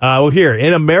 Well, here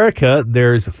in America,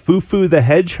 there's Fufu the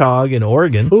Hedgehog in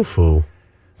Oregon. Foo-foo.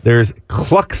 There's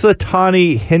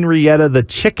Cluxatawny Henrietta the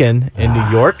Chicken in New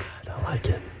York. I don't like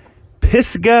it.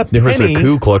 Pisgah There was a Penny.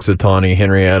 Ku Kluxatawny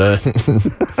Henrietta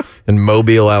in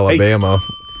Mobile, Alabama.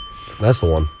 That's the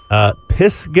one.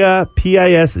 Pisgah,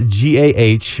 Pisgah,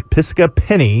 Pisgah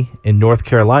Penny in North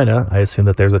Carolina. I assume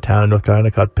that there's a town in North Carolina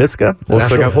called Pisgah.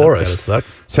 Looks like National a forest.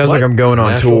 Sounds like I'm going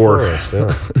on National tour. Forest,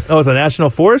 yeah. Oh, it's a national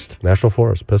forest? National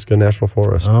Forest. Pisgah National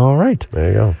Forest. All right. There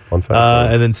you go. Fun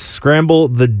fact. And then Scramble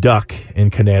the Duck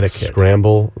in Connecticut.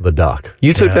 Scramble the Duck.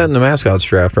 You took that in the mascots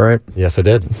draft, right? Yes, I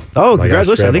did. Oh, My guy congratulations.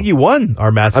 I Scramble. think you won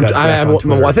our mascot draft on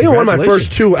Twitter. I think I won my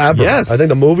first two ever. Yes. I think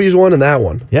the movies one and that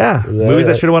one. Yeah. Movies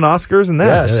that should have won Oscars and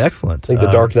that. Yes. Yeah, excellent. I think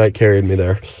The Dark Knight carried me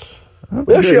there.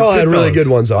 We actually all had really good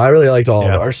ones, though. I really liked all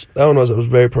of ours. That one was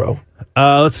very pro.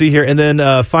 Let's see here. And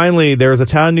then finally, there was a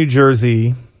town in New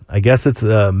Jersey. I guess it's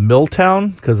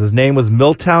Milltown because his name was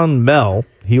Milltown Mel.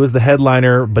 He was the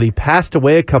headliner, but he passed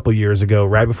away a couple years ago,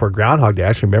 right before Groundhog Day. I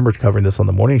actually remember covering this on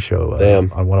the morning show on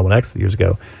 101X years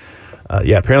ago.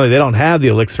 Apparently they don't have the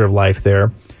elixir of life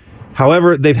there.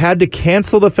 However, they've had to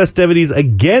cancel the festivities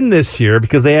again this year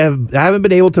because they haven't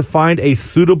been able to find a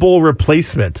suitable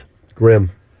replacement. Grim.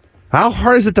 How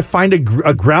hard is it to find a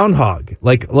groundhog?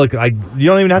 Like, look, you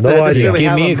don't even have to. No idea.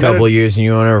 Give me a couple of years and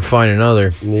you won't ever find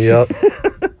another. Yep.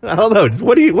 I don't know. Just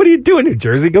what are you doing, New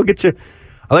Jersey? Go get you.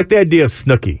 I like the idea of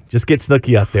Snooki. Just get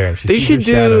Snooki out there. They should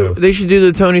do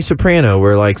the Tony Soprano,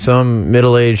 where like some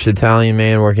middle-aged Italian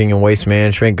man working in waste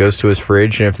management goes to his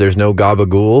fridge, and if there's no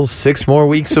gabagools, 6 more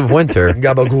weeks of winter.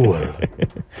 Gabagool.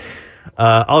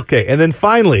 Okay, and then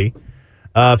finally,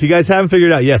 if you guys haven't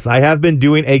figured out, yes, I have been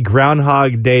doing a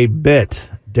Groundhog Day bit.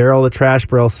 Daryl the Trash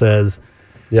Barrel says,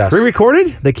 yes.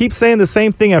 Pre-recorded? They keep saying the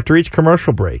same thing after each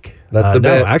commercial break. That's the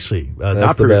bit. No, actually,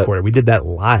 not the pre-recorded. We did that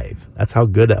live. That's how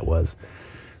good that was.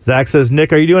 Zach says,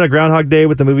 Nick, are you doing a Groundhog Day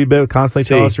with the movie bit? Constantly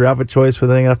tell us your outfit choice for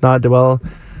the thing. If not, well,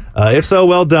 if so,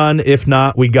 well done. If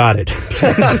not, we got it.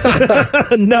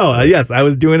 No, yes, I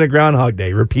was doing a Groundhog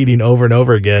Day, repeating over and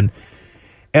over again.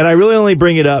 And I really only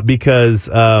bring it up because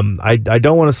I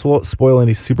don't want to spoil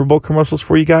any Super Bowl commercials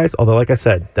for you guys. Although, like I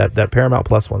said, that Paramount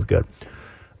Plus one's good.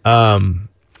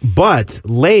 But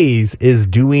Lay's is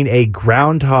doing a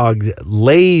Groundhog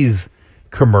Lay's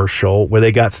commercial where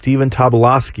they got Stephen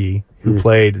Tobolowsky, who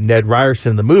played Ned Ryerson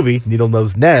in the movie,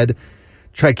 Needle-Nosed Ned,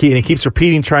 and he keeps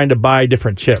repeating trying to buy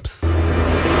different chips.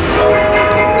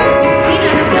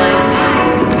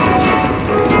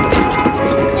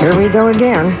 Here we go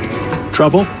again.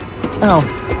 Trouble? Oh,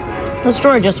 the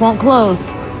store just won't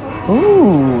close.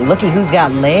 Ooh, looky who's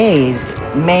got Lay's.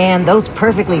 Man, those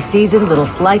perfectly seasoned little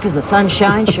slices of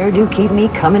sunshine sure do keep me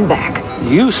coming back.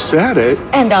 You said it.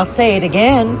 And I'll say it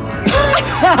again.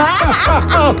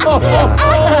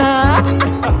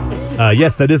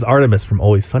 Yes, that is Artemis from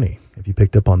Always Sunny, if you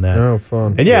picked up on that. Oh,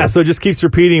 fun. And yeah, so it just keeps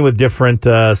repeating with different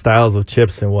styles of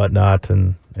chips and whatnot.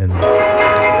 And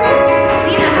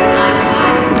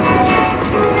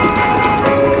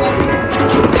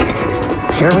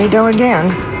Here we go again.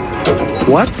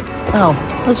 What? Oh,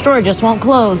 the store just won't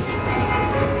close.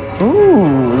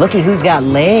 Ooh, looky who's got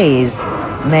Lay's.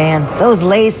 Man, those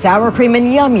Lay's sour cream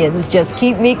and Yum-Yums just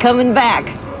keep me coming back.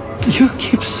 You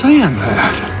keep saying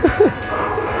that.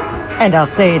 And I'll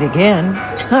say it again.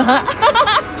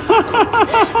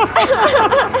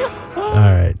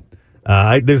 all right.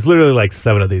 There's literally like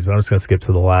 7 of these, but I'm just going to skip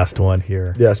to the last one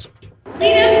here. Yes.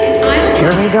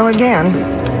 Here we go again.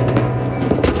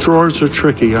 Drawers are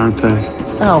tricky, aren't they?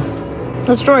 Oh,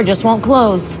 the store just won't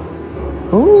close.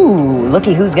 Ooh,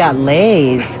 looky who's got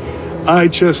Lay's. I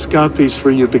just got these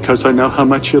for you because I know how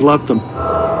much you love them.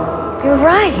 You're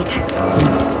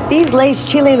right. These Lay's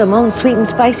chili limon sweet and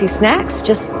spicy snacks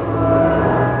just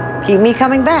keep me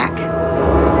coming back.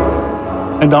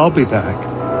 And I'll be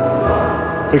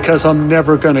back. Because I'm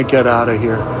never going to get out of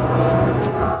here.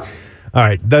 All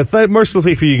right.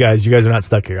 Mercifully for you guys are not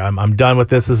stuck here. I'm done with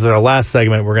this. This is our last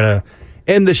segment. We're going to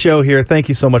end the show here. Thank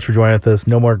you so much for joining us.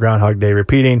 No more Groundhog Day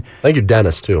repeating. Thank you,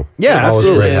 Dennis, too. Yeah, always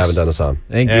absolutely. great having Dennis on.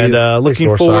 Thank you. And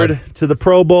looking forward to the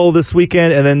Pro Bowl this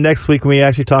weekend, and then next week when we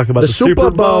actually talk about the Super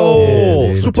Bowl.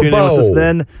 Yeah, So Super tune in with us Bowl.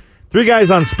 then. 3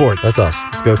 Guys on Sports. That's us.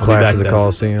 Let's go clash at the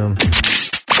Coliseum.